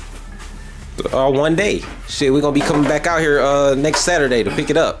know. 1 day. Shit, we're gonna be coming back out here next Saturday to pick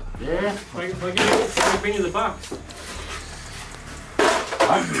it up. Yeah. Why bring you the box?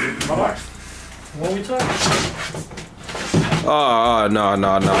 When we talk? Oh no!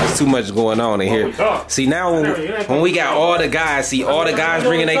 It's too much going on in here. See now when we got all the guys, all the guys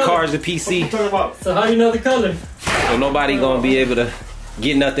bringing their cars to PC. So how do you know the color? So nobody gonna be able to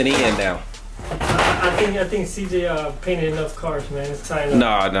get nothing in now. I think CJ painted enough cars, man. It's time.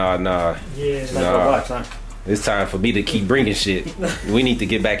 Nah. Yeah. Nah. It's time for me to keep bringing shit. We need to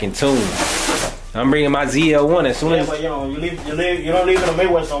get back in tune. I'm bringing my ZL1 as soon as. Yeah, but you don't live in the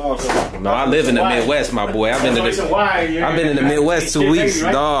Midwest no more. So. No, I live in the Midwest, my boy. I've been in the Midwest 2 weeks,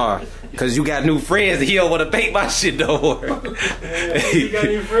 dawg. Cause you got new friends. He don't want to paint my shit no more. You got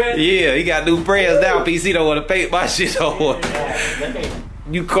new friends? Yeah, he got new friends now. PC don't want to paint my shit no more.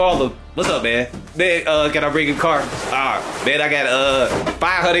 You call him. What's up, man? Man, can I bring a car? Man, I got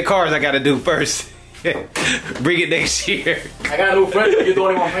 500 cars I gotta do first. Bring it next year. I got a new friend, but you're the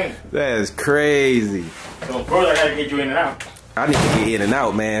only one paying. That is crazy. So first I gotta get you in and out. I need to get in and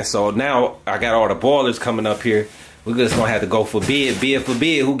out, man. So now I got all the boilers coming up here. We're just gonna have to go for bid for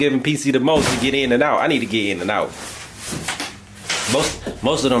bid. Who giving PC the most to get in and out? I need to get in and out.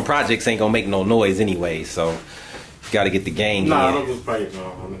 Most of them projects ain't gonna make no noise anyway, so got to get the gang in. Nah, don't just play it,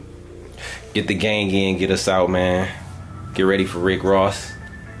 no. Get the gang in, get us out, man. Get ready for Rick Ross.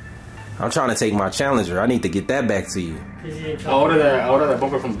 I'm trying to take my Challenger. I need to get that back to you. I ordered that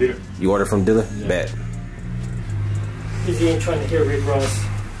bumper from dealer. You order from dealer? Yeah. Bet. He ain't trying to hear Rick Ross.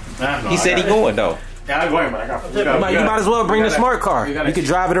 Nah, no, He said he going though. Yeah, I'm going, but I got. You might as well bring the smart car. You could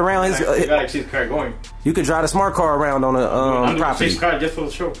drive it around his. You got his car going. You could drive the smart car around on the property. 6 cars just for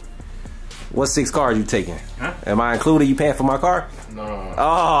the show. What 6 cars you taking? Huh? Am I included? You paying for my car? No.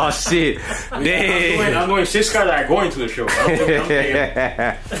 Oh shit! Damn. I'm doing 6 cars that are going to the show.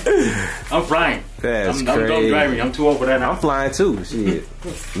 I'm flying. That's I'm crazy. driving. I'm too old for that now. I'm flying too. Shit.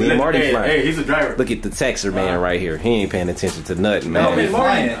 Me and Marty flying. Hey, he's a driver. Look at the Texer man right here. He ain't paying attention to nothing, man.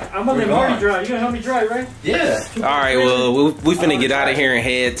 I'm gonna let Marty drive. You gonna help me drive, right? Yeah. All right, well, we finna get out of here and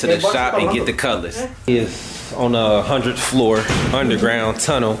head to the shop and get the Cutlass. It's on the 100th floor underground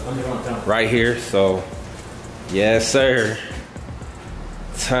tunnel right here. So, yes, sir.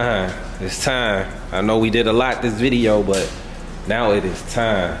 Time. It's time. I know we did a lot this video, but now it is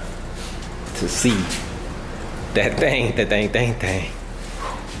time to see that thing.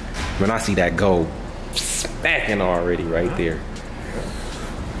 When I see that gold smacking already right there.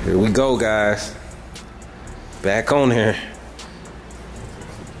 Here we go, guys. Back on here.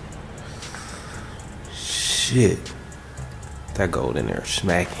 Shit. That gold in there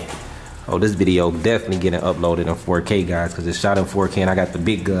smacking. Oh, this video definitely getting uploaded in 4K, guys, because it's shot in 4K and I got the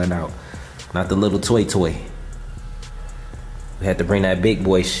big gun out, not the little toy. We had to bring that big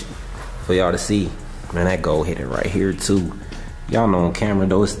boy for y'all to see. Man, that gold hit it right here too. Y'all know on camera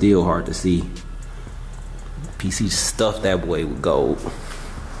though, it's still hard to see. PC stuffed that boy with gold.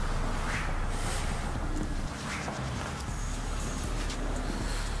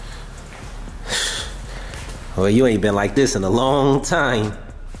 Well, you ain't been like this in a long time.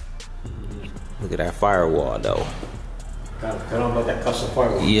 Look at that firewall though. Tell them about that custom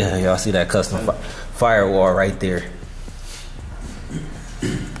firewall. Yeah, y'all see that custom firewall right there.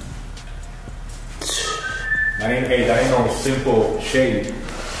 That ain't no simple shade.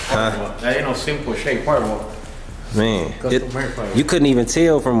 Huh? That ain't no simple shade firewall. Man, you couldn't even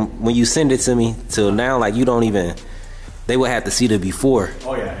tell from when you send it to me till now. Like you don't even. They would have to see the before.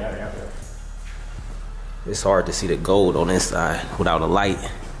 Oh yeah. It's hard to see the gold on this side without a light.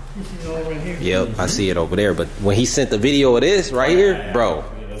 You see it over here. Yep, I see it over there. But when he sent the video of this right here, bro.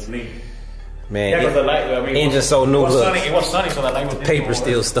 That's neat. Man, Yeah, because the light. I mean, engine so new. It was sunny, so that light was. Paper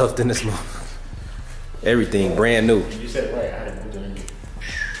still stuffed in this motherfucker. Everything brand new. You said it right. I had to put it in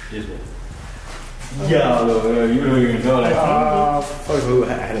this way. Yeah, you know you can tell that. I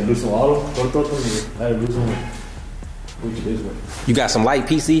had to do some auto. I had to do some. This way. You got some light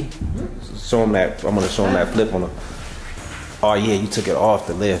PC? Show him that. I'm gonna show him that flip on the. Oh yeah, you took it off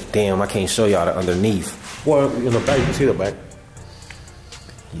the lift. Damn, I can't show y'all the underneath. Well, in the back, you can see the back.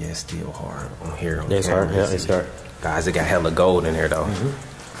 Yeah, it's still hard on here. Yeah, it's hard. Yeah, it's hard. Guys, it got hella gold in here though.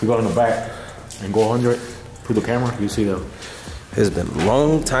 If you go in the back and go 100 through the camera, you see the. It's been a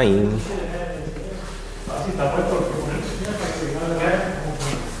long time.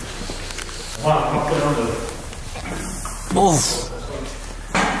 Oof.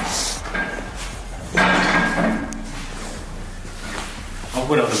 I'll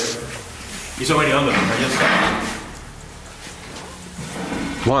put it under there. He's already under there.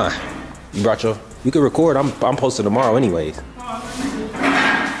 Why? You brought your. You can record. I'm posting tomorrow anyways.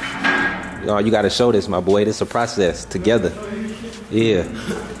 No, you gotta show this, my boy. This is a process together. Yeah.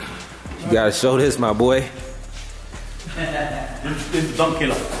 You gotta show this, my boy. This is the dump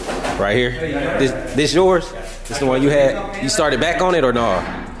killer. Right here. This yours? This the one you had? You started back on it or no?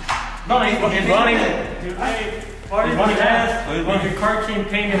 No, he's running. Dude, your car came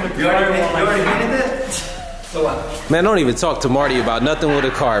painted with the firewall. You already painted that? So what? Man, don't even talk to Marty about nothing with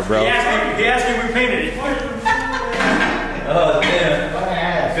a car, bro. He asked me if we painted it. Oh, damn.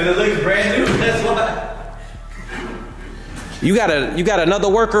 Because it looks brand new, that's why. You got another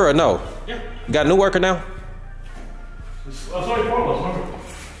worker or no? Yeah. You got a new worker now? Sorry, 4 of us, remember?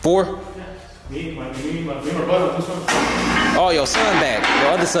 4? Me, my brother, this one. Oh, your son back.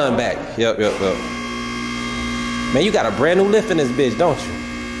 Your other son back. Yep. Man, you got a brand new lift in this bitch, don't you?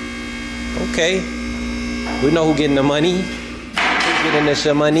 Okay. We know who getting the money. Who getting this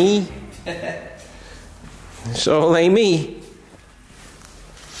your money? Sure ain't me.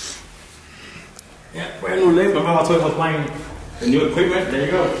 Yeah, brand new lift. Remember I told you I was buying the new equipment? There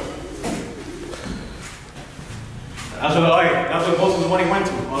you go. That's what most of the money went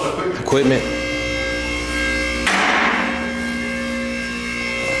to. All the Equipment.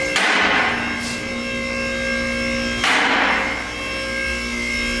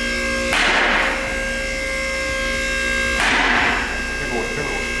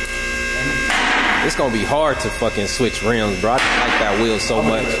 It's gonna be hard to fucking switch rims, bro. I like that wheel so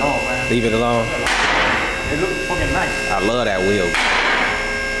much. Leave it alone. It looks fucking nice. I love that wheel.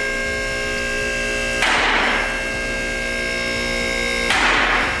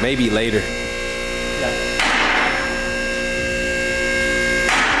 Maybe later. Yeah.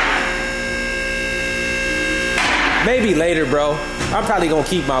 Maybe later, bro. I'm probably gonna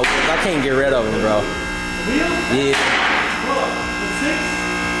keep my wheels. I can't get rid of them, bro. Yeah.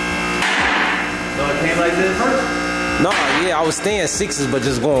 So it came like this? No, yeah, I was staying 6s, but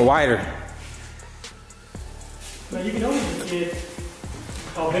just going wider. Now you can always get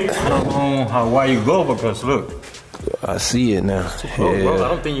how big. I don't know how wide you go because look. I see it now. Bro, I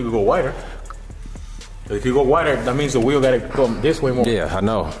don't think you can go wider. If you go wider, that means the wheel gotta come this way more. Yeah, I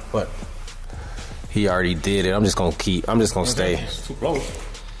know. But He already did it. I'm just gonna stay. it's too close.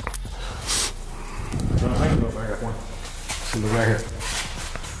 Right here.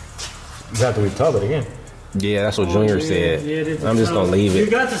 You have to retub it again. Yeah, that's what Junior said. Yeah, it is. I'm just gonna leave You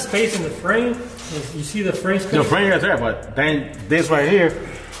it. got the space in the frame. You see the frame. The frame is there, but then this right here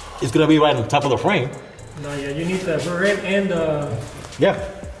is gonna be right on top of the frame. No, yeah, you need the rim and the. Yeah.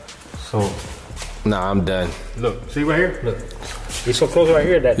 So Nah, I'm done. Look, see right here? Look. It's so close right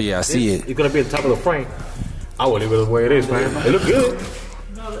here that Yeah, I see it. It's gonna be at the top of the frame. I will leave it the way it is, man. It look good.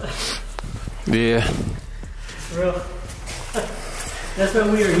 Yeah. Bro, that's why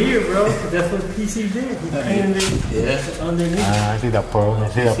we are here, bro. That's what PC did. He painted it underneath. I see that pearl. I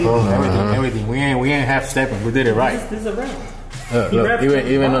see that pearl. Everything. We ain't half stepping. We did it right. This is a wrap. Look,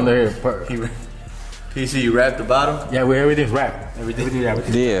 even under here. PC, you wrapped the bottom? Yeah, everything's wrapped. Everything wrapped.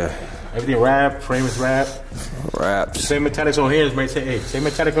 Yeah. Everything wrapped. Frame is wrapped. Wrapped. Same metallics on here. May say, hey, same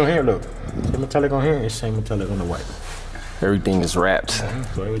metallic on here. Look, same metallic on here. It's same metallic on the white. Everything is wrapped.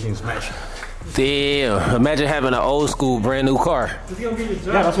 So everything's matching. Damn. Imagine having an old school brand new car. It's gonna be the job.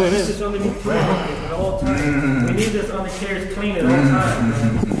 Yeah, that's what it is. This is underneath at all times. We need this undercarriage clean at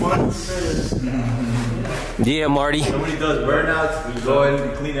all times. Yeah, Marty. So when he does burnouts, we go in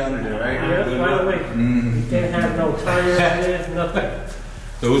and clean it under there, right? Yeah, by the way, you can't have no tires in this, nothing.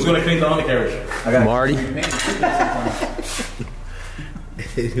 So who's gonna clean the undercarriage? Marty.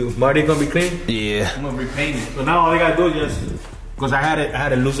 Marty gonna be clean? Yeah. I'm gonna repaint it. So now all I gotta do is just, cause I had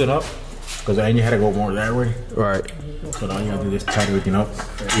to loosen up, cause I had to go more that way. Right. So now you gotta do this, tighten everything up.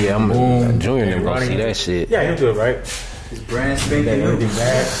 Yeah, I'm Boom. Junior And never gonna running. see that shit. Yeah, he'll do it right. It's brand Then spanking new. everything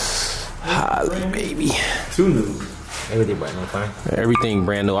back, Holly, baby. Too new. everything back, no fine. Everything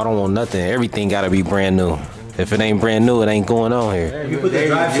brand new. I don't want nothing. Everything gotta be brand new. If it ain't brand new, it ain't going on here. You put the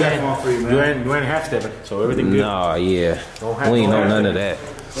drive shaft on for you, man. You ain't half stepping, so everything good. Nah, yeah. Don't have- We ain't don't know have none to. of that.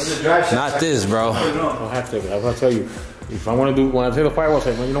 Put the drive shaft. Not this, bro. Don't have stepping. I'm gonna tell you, if I wanna do, when I take the firewall, I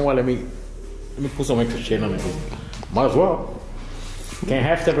say, well, you know what? Let me put some extra shit on it. Might as well. Can't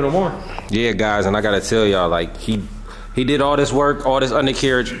half step it no more. Yeah, guys, and I gotta tell y'all, like, he did all this work, all this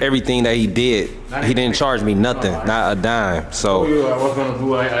undercarriage, everything that he did. He didn't charge me nothing, not a dime. So I was gonna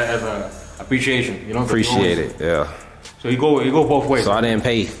do as a appreciation, you know. appreciate it. Yeah. So he go both ways. So I didn't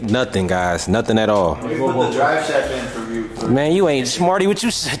pay nothing, guys, nothing at all. We put the drive shaft in for you. Man, you ain't smarty. Would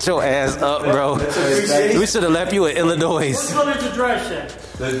you shut your ass up, bro? We should have left you in Illinois. What's going into drive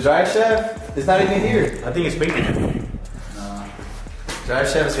shaft? The drive shaft is not even here. I think it's painted. Drive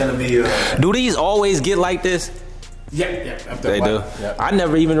shaft is gonna be. Do these always get like this? Yeah. They do. Yeah. I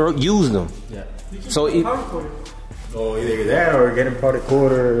never even used them. Yeah. So Oh, either that or getting powder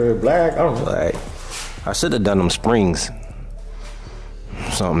coat or black. I don't know. like, I should have done them springs.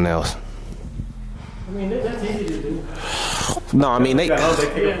 Something else. I mean, that's easy to do. No, I mean they. They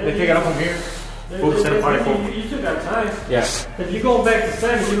take it up from here. Put the center powder coat. You still got time. Yeah. If you go back to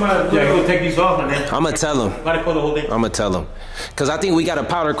 7, you might as well. Yeah, he'll take these off and then I'ma tell him. powder coat the whole thing. I'ma tell him. Cause I think we got to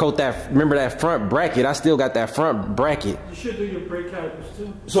powder coat that. Remember that front bracket? I still got that front bracket. You should do your brake calipers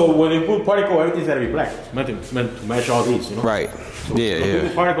too. So when they put powder coat, everything's gotta be black. It's meant to match all these, you know. Right. Yeah, So yeah.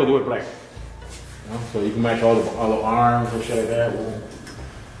 put powder coat, do it black. You know? So you can match all the arms and shit like that.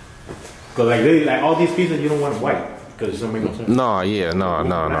 Cause like really, like all these pieces, you don't want white because it doesn't make no sense. No, yeah,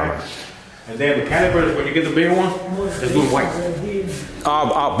 no. And then the calipers, when you get the bigger ones, let's do it white.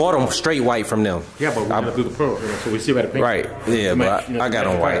 I bought them straight white from them. Yeah, but we gotta do the pearl, you know, so we see by the paint. Right. Yeah, but I got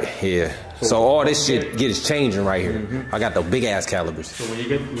them white. Yeah. So all this shit gets changing right here. I got the big ass calibers. So when you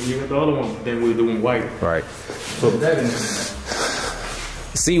get the other one, then we're doing white. Right. So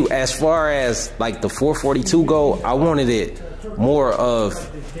See, as far as like the 442 gold, I wanted it more of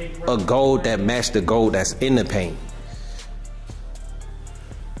a gold that matched the gold that's in the paint.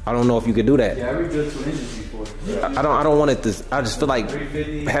 I don't know if you could do that. Yeah, we good 2 inches before. I don't want it to. I just feel like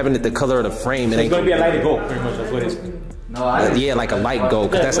having it the color of the frame. It it's ain't gonna be a lighter gold, pretty much. That's what it is. No, I yeah, like a light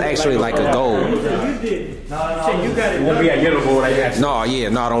gold, because that's actually like a gold. You did. No, You got It won't be a yellow gold like that. No, yeah,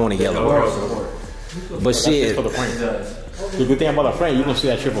 no, I don't want a yellow. But shit, For the frame. The good thing about the frame, you can see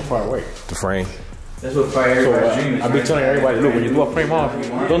that shit from far away. the frame. That's what fire So everybody's dream is. I've been telling everybody, look, when you do a frame off,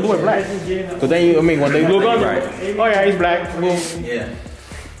 don't do it black. Cause then you, when they look on Right. oh yeah, it's black. Boom. Yeah.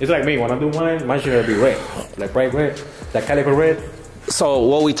 It's like me, when I do mine should be red. Like bright red. That caliper red. So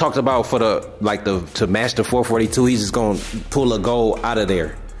what we talked about for the to match the 442, he's just gonna pull a gold out of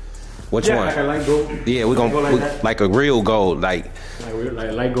there. Which Yeah, one? like a light gold. Yeah, we're Go gonna like that. like a real gold, like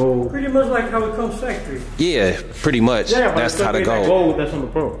Like light gold. Pretty much like how it comes factory. yeah, pretty much. Yeah, but That's it's how the gonna be like gold. gold. That's on the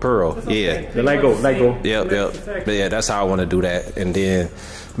pearl. Pearl, yeah. The light gold, light gold. Yep. But yeah, that's how I want to do that. And then,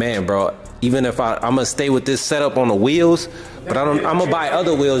 man, bro, even if I'm gonna stay with this setup on the wheels, but I'm gonna buy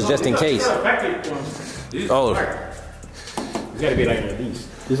other wheels just in case. Oh, It's gotta be lighter than these.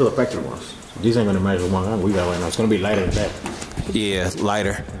 These are the factory ones. These ain't gonna match the one we got right now. It's gonna be lighter than that. yeah,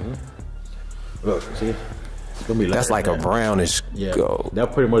 lighter. Look, see? It's gonna be lighter. That's like a than that. brownish Yeah. gold.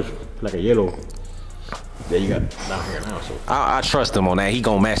 That's pretty much like a yellow that you got down here now. So I trust him on that. He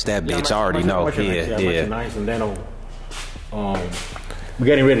gonna match that bitch. I already know. Yeah. Nice and then We're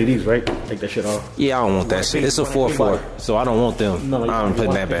getting rid of these, right? Take that shit off. Yeah, I don't want that shit. It's a 4.4, so I don't want them. No, I'm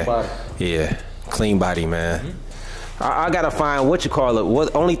putting that back. Yeah, clean body, man. I gotta find what you call it.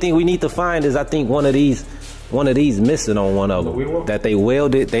 What only thing we need to find is I think one of these missing on one of them. That they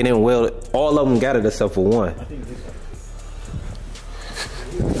welded. They didn't weld it. All of them got it except for one.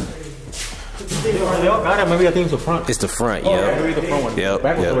 They all got it. Maybe I think it's the front. It's the front, Yeah, maybe the front one. Yep.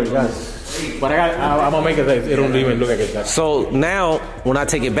 Back was already got it. But I'm gonna make it like it don't even look like it's got it. So now when I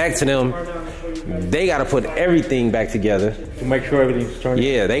take it back to them, they gotta put everything back together. To make sure everything's turning.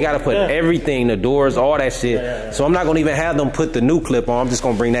 Yeah, they gotta put everything, the doors, all that shit. So I'm not gonna even have them put the new clip on. I'm just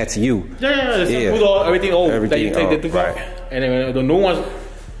gonna bring that to you. Yeah. Put everything old. Everything take old, the right. And then the new ones,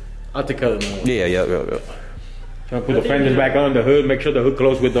 I'll take care of the new ones. Yeah. Trying to put the fenders back on the hood. Make sure the hood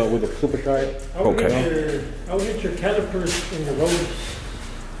closed with the supercharge. Okay. I would get your calipers and your rotors.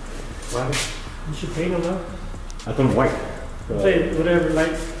 You should paint them up. I put them white. Say whatever,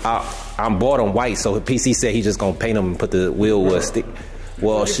 like. I'm bought them white, so PC said he just gonna paint them and put the wheel with a stick.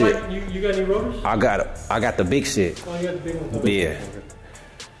 Well, shit. You got any rotors? I got the big shit. Oh, you got the big ones. Yeah.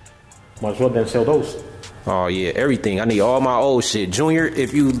 Might as well then sell those. Oh yeah, everything. I need all my old shit. Junior,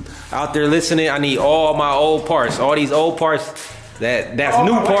 if you out there listening, I need all my old parts. All these old parts. That's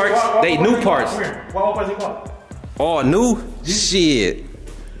new parts. They new parts. What parts you bought? All new? Shit.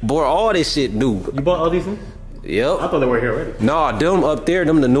 Boy, all this shit new. You bought all these things? Yep. I thought they were here already. Nah, them up there,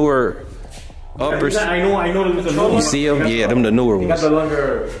 them the newer uppers. I know the new You see them? Yeah, them the newer You got ones. the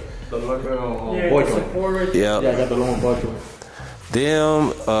longer boy joint. Yeah. Yeah, I got the long boy joint.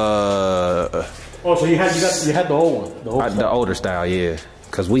 Them, Oh, so you had the old one, the older style, yeah.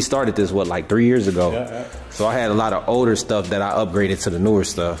 Cause we started this like 3 years ago. Yeah. So I had a lot of older stuff that I upgraded to the newer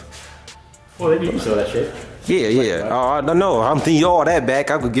stuff. Well, you can sell that shit. Yeah. Oh, I don't know. I'm thinking all that back.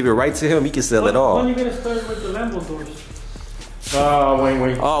 I could give it right to him. He can sell it all. When are you gonna start with the Lambo doors?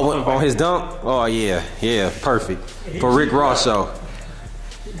 Wait. Oh, on his dunk? Oh yeah, perfect. For Rick Ross show.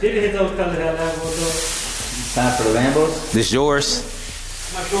 Did hit those colors that Lambo door? Time for the Lambos. This yours?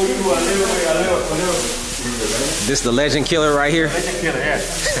 I'm sure you a little. This the legend killer right here? Legend killer, yeah.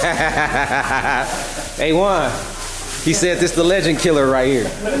 Hey Juan, he said this the legend killer right here.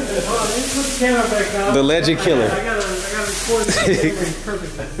 Put the camera back down. The legend killer. I gotta record this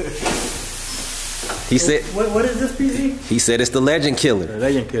perfectly. He said. What is this PC? He said it's the legend killer. The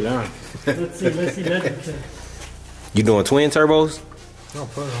legend killer, huh? Let's see legend killer. You doing twin turbos? No,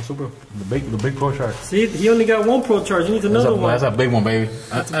 super. The big Pro Charge. See, he only got one Pro Charge. He needs another one. That's a big one, baby.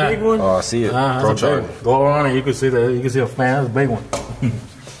 That's a big one. Oh, I see it. Pro Charge. Go around and you can see a fan. That's a big one.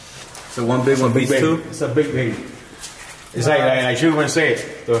 So one big one beats two. It's a big baby. It's like she would say,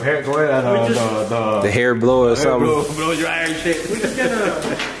 the hair go ahead, the hair blow or something. Blow your eye and shit. We just gotta,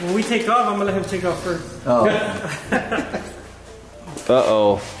 when we take off, I'm gonna let him take off first.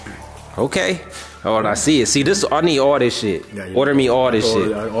 Uh-oh. Okay. Oh, I see it. See, this. I need all this shit. Order me all this shit.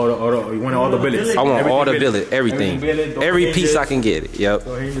 You want all the billets. I want all the billet, everything. Every piece I can get it. Yep.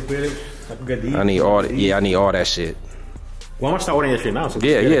 I need all that. Yeah, I need all that shit. Well, I'm gonna start ordering that shit now. So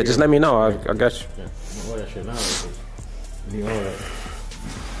Yeah. Just let me know. I got you. Yeah, I'm gonna order that shit now. I need all that.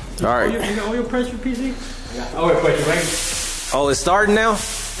 All right. You got all your price for PC? Oh, wait, right? Oh, it's starting now?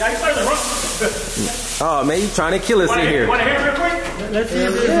 Yeah, I started to run. Oh, man, you trying to kill us in here. Want to hear it real quick? Let's hear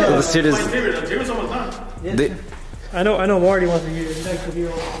it. Let's hear this. Give us almost done. I know Marty wants to hear it. He'd like to hear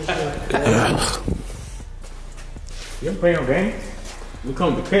all this stuff. You ain't playing no games? We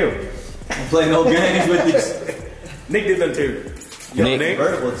come to kill. I'm playing no games with these. Nick did that too. Nick.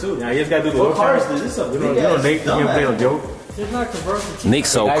 Convertible too. Yeah, you just gotta do the What car is this? This is a big ass Nick, you ain't play no joke. It's not convertible. Nick's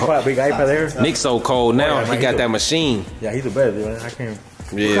so cold. Big iPad there. Nick's so cold now. He got that machine. Yeah, he's the best, man. I can't.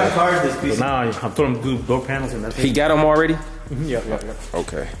 What kind of Yeah. car is this piece? So now I'm told him to do door panels and that's He it. got them already? Yeah.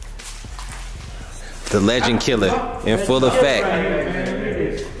 Okay. The legend killer in full effect. But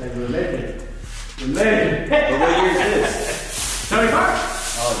what year is this? 75.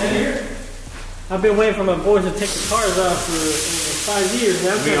 I've been waiting for my boys to take the cars off for 5 years.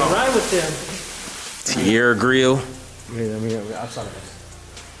 Now I'm trying to ride with them. Tierra grill. I'm sorry.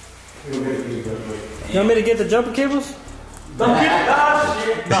 You want me to get the jumper cables?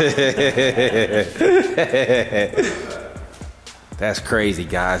 That's crazy,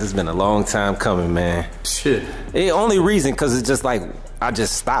 guys. It's been a long time coming, man. Shit. The only reason, cause it's just like I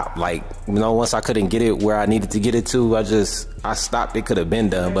just stopped. Like, you know, once I couldn't get it where I needed to get it to, I stopped. It could have been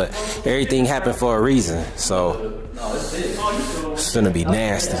done, but everything happened for a reason. So it's gonna be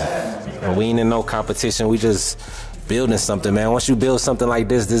nasty. And we ain't in no competition. We just building something, man. Once you build something like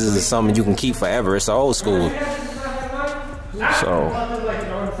this is something you can keep forever. It's old school. So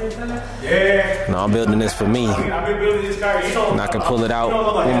Yeah. No, I'm building this for me. I've been building this car. And I can pull it out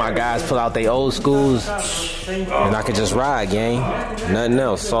when my guys pull out their old schools. And I can just ride, gang. Nothing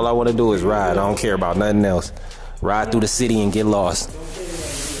else. All I want to do is ride. I don't care about nothing else. Ride through the city and get lost.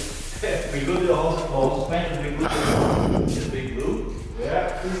 You go to the whole suspension, big blue. Big blue?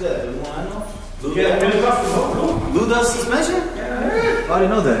 Yeah. Who's that? The one I know? Blue does suspension? Yeah. I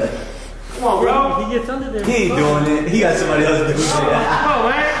didn't know that. Come on, bro. He gets under there. He ain't doing it. He got somebody else doing it. Come on,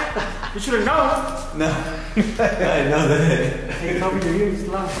 man. You should have known. No. I didn't know that. Hey, cover your ears,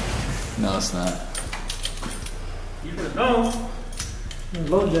 live. No, it's not. You should have known. There's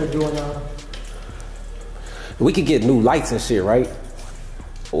loads that are going on. We could get new lights and shit, right?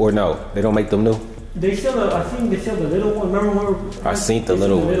 Or no? They don't make them new? They sell I think they sell the little one. Remember when I seen the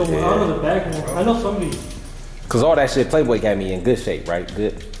little one. I don't know the back one. I know somebody. Cause all that shit Playboy got me in good shape, right?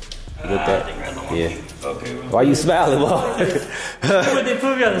 Good. With that. Yeah. Okay. Why you smiling, boy? They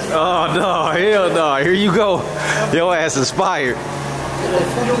put me on the spot. Oh no, hell no. Here you go. Your ass is fired.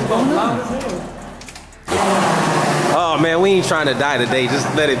 Oh man, we ain't trying to die today.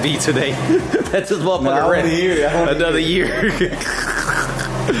 Just let it be today. That's just motherfucker rest. Another year.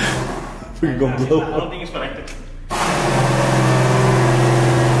 We're gonna blow up. I don't think it's connected.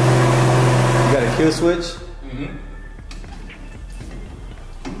 You got a kill switch? Mm-hmm.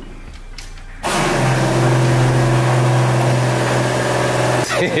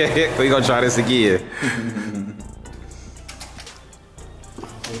 We gonna try this again. I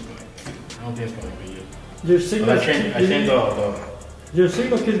don't think it's gonna be it. Your signal. I changed the. Your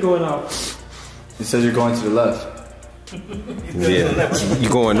signal keeps going out. It says you're going to the left. Yeah, you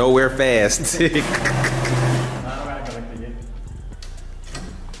going nowhere fast. We're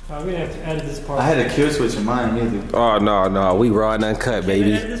gonna have to edit this part. I had a kill switch in mine either. Oh no, we raw and uncut,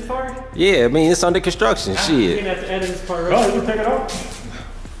 baby. Edit this part? Yeah, I mean it's under construction. You're Shit. gonna have to edit this part. Oh, you can take it off.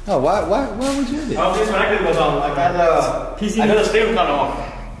 Oh, why would you do that? Oh, disconnected was on. I got the steering kind of off.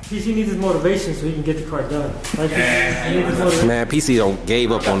 PC needs his motivation so he can get the car done. Right? Man, PC don't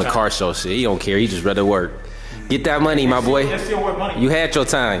gave up on the car show shit. He don't care. He just rather work. Get that money, my boy. They still worth money. You had your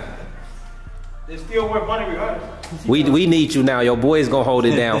time. They still worth money regardless. We need you now. Your boy's gonna hold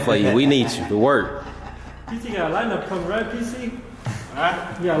it down for you. We need you to work. PC got a lineup coming, right, PC?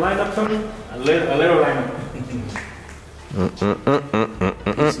 Huh? You got a lineup coming? A little lineup.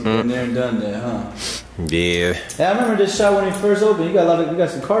 Been there and done that, huh? Yeah. Hey, I remember this shop when it first opened. You got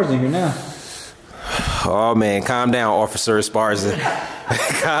some cars in here now. Oh man, calm down, Officer Esparza.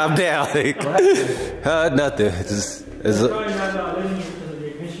 Calm down. Nothing. It's Probably not letting you because of the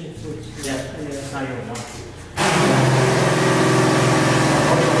ignition switch. Yeah, that's not even want to.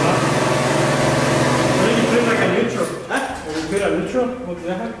 When you put it like a neutral. When you put it a neutral, what does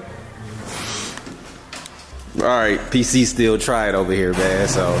that happen? Alright, PC still trying over here, man.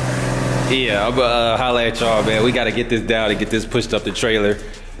 So yeah, I'm gonna holla at y'all, man. We gotta get this down and get this pushed up the trailer.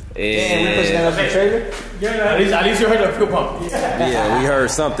 Damn, we pushing that up the trailer? Yeah, At least you heard the fuel pump. Yeah, we heard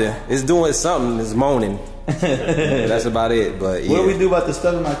something. It's doing something. It's moaning. That's about it. But yeah. What do we do about the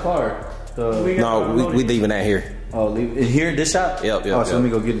stuff in my car? No, we leaving that here. Oh, leave it here in this shop? Yep. Oh, so let me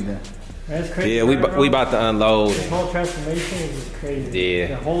go get it then. That's crazy. Yeah, we about to unload. This whole transformation is just crazy. Yeah.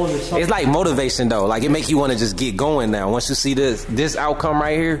 The whole other something. It's like motivation though. Like it make you want to just get going now. Once you see this outcome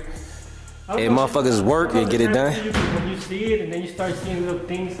right here, and motherfuckers work and get it done. When you see it and then you start seeing little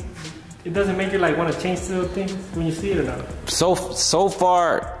things, it doesn't make you like want to change little things when you see it or not. So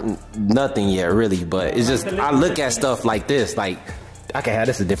far, nothing yet really. But it's just I look at stuff like this, like I can have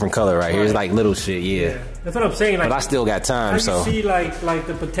this a different color right here. It's like little shit, yeah. That's what I'm saying. Like, but I still got time, so. You see like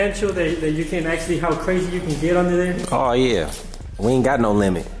the potential that you can actually, how crazy you can get under there. Oh yeah, we ain't got no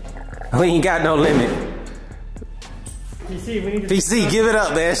limit. We ain't got no limit. PC, we need to PC, give it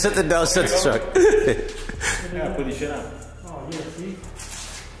up, man. Shut the door, shut the truck. Yeah, put this shit out. Oh yeah, see.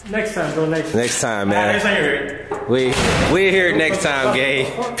 Next time, bro. Next time, man. Next time you're here. We're here next time, gang.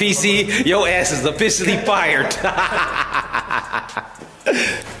 PC, your ass is officially fired.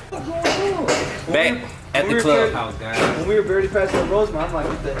 Back at the clubhouse, guys. When we were barely past the Rosemont, I'm like,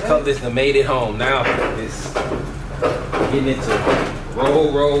 what the heck? Cutlass done made it home. Now it's getting into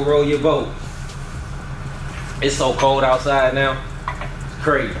roll your boat. It's so cold outside now. It's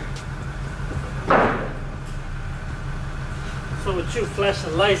crazy. So with you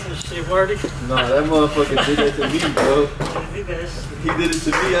flashing lights and shit, Marty? No, that motherfucker did that to me, bro. He did it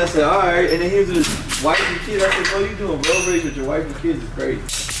to me. I said, all right. And then he was with his wife and kids. I said, what are you doing? Road rage with your wife and kids is crazy.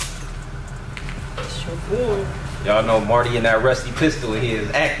 Sure cool. Y'all know Marty and that rusty pistol in his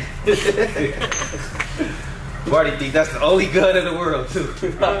acting. Marty think that's the only gun in the world too.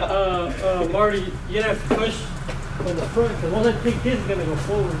 Marty, you have to push For the front, because once I take this, it's gonna go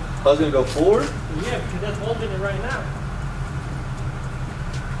forward. I was gonna go forward? Yeah, because that's holding it right now.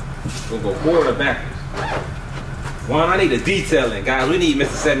 We'll go forward or backwards. Juan, I need a detailing, guys. We need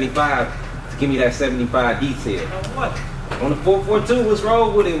Mr. 75 to give me that 75 detail. On what? On the 442, what's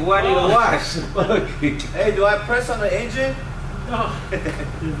wrong with it? Boy, I need a wash. Hey, do I press on the engine? Oh, this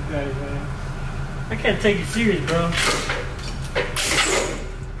guy, man. I can't take you serious, bro.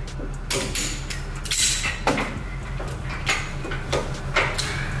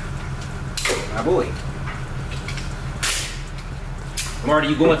 My boy. Marty,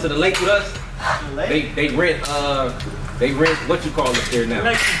 you going to the lake with us? The lake? They rent what you call it there now?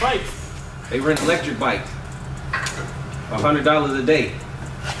 Electric bikes. They rent electric bikes. $100 a day.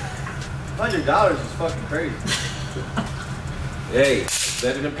 $100 is fucking crazy. Hey,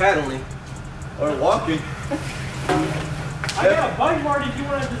 better than paddling. Or walking. I got a bike, Marty, if you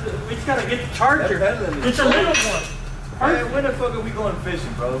want to we just gotta get the charger. It's a little one. Hey, when the fuck are we going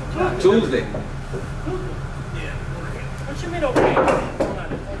fishing, bro? Tuesday. Yeah, okay. What you mean okay?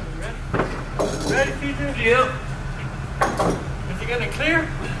 Ready, Peter? Yep. Is it gonna clear?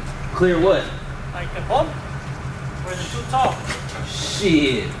 Clear what? Like the bump? Or is it too tall?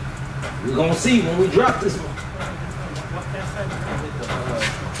 Shit. We're gonna see when we drop this one.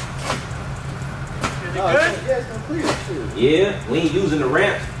 Is it good? Yeah, it's gonna clear too. Yeah, we ain't using the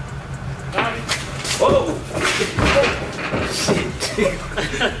ramp. Oh! Shit.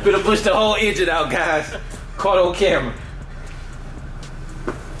 Better push the whole engine out, guys. Caught on camera.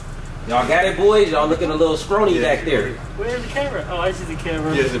 Y'all got it, boys? Y'all looking a little scrawny back there. Where's the camera? Oh, I see the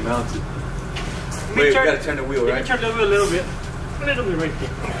camera. Yes, it mounted. Wait, we gotta turn the wheel, right? Turn the wheel a little bit. A little bit right there.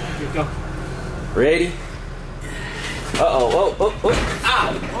 There you go. Ready? Uh-oh, oh.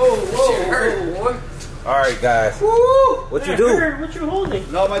 Ow! Whoa. All right, guys. Woo! What you do? What you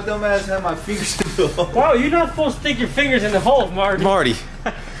holding? No, my dumb ass had my fingers in the hole. Wow, you're not supposed to stick your fingers in the hole, Marty.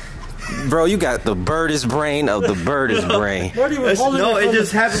 Bro, you got the birdest brain of the birdest brain. Marty was holding No, it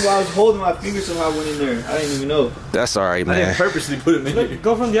just happened while I was holding my fingers, somehow I went in there. I didn't even know. That's all right, I didn't man. purposely put them in there. Look,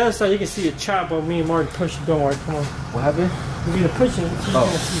 go from the other side. You can see a chop while me and Marty push the door. Come on. What happened? We're gonna push it. So you're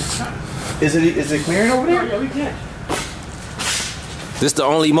gonna see a chop. Is it clearing over there? Yeah, we can. This is the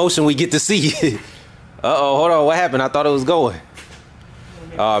only motion we get to see. Uh-oh, hold on. What happened? I thought it was going.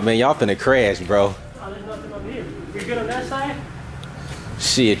 Oh, man, y'all finna crash, bro. Oh, there's nothing over here. You're good on that side?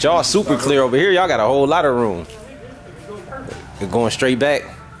 Shit, y'all super clear over here. Y'all got a whole lot of room. You're going straight back.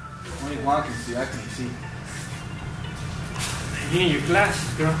 Only Juan can see. I can see. You need your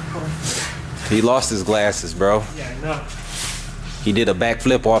glasses, girl. He lost his glasses, bro. Yeah, I know. He did a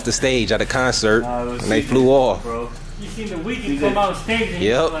backflip off the stage at a concert, and they CJ, flew off. Bro. You seen the weekend come out stage and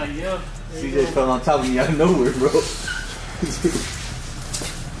Yep. he's like, yep. CJ fell on top of me out of nowhere, bro.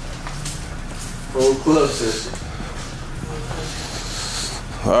 Roll closer.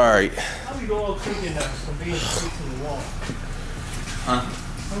 All right. How we go all crooked now from being facing the wall? Huh?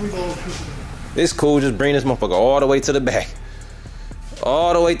 How we go all crooked? It's cool. Just bring this motherfucker all the way to the back.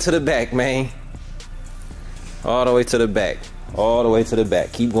 All the way to the back, man. All the way to the back. All the way to the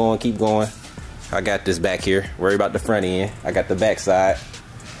back. Keep going, keep going. I got this back here. Worry about the front end. I got the back side.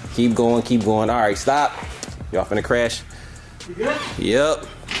 Keep going, keep going. All right, stop. Y'all finna crash? You good? Yep.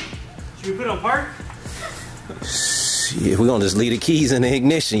 Should we put on park? Yeah, we're gonna just leave the keys in the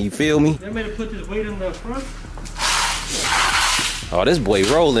ignition, you feel me? They made to put this weight on the front. Oh, this boy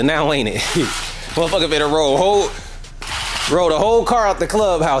rolling now, ain't it? Motherfucker better roll the whole car out the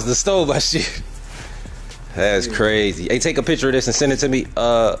clubhouse to stow my shit. That's crazy. Hey, take a picture of this and send it to me,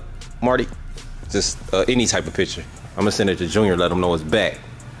 Marty. Just any type of picture. I'm gonna send it to Junior, let him know it's back.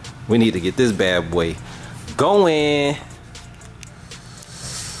 We need to get this bad boy going.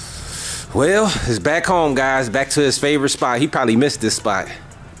 Well, it's back home, guys. Back to his favorite spot. He probably missed this spot.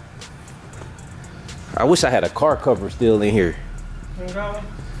 I wish I had a car cover still in here.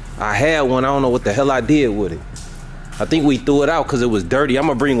 I had one. I don't know what the hell I did with it. I think we threw it out because it was dirty. I'm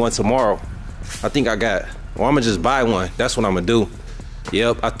gonna bring one tomorrow. I think I got, well, I'm gonna just buy one. That's what I'm gonna do.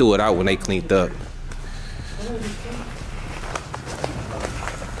 Yep, I threw it out when they cleaned up.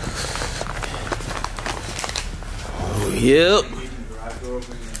 Oh, yep.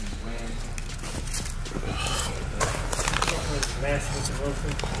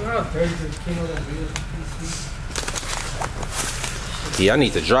 Yeah, I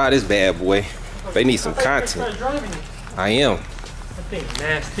need to dry this bad boy. They need some content. I am. That thing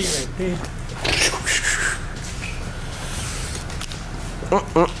nasty right there.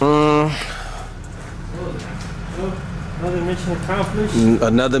 Another mission accomplished.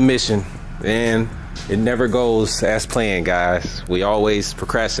 Another mission, and It never goes as planned, guys. We always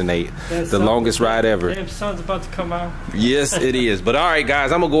procrastinate. The longest ride ever. Damn, sun's about to come out. Yes, it is. But all right,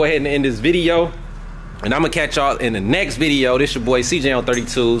 guys, I'm gonna go ahead and end this video, and I'm gonna catch y'all in the next video. This your boy CJ on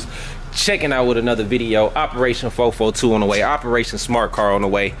 32s, checking out with another video. Operation 442 on the way. Operation Smart Car on the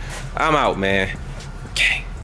way. I'm out, man.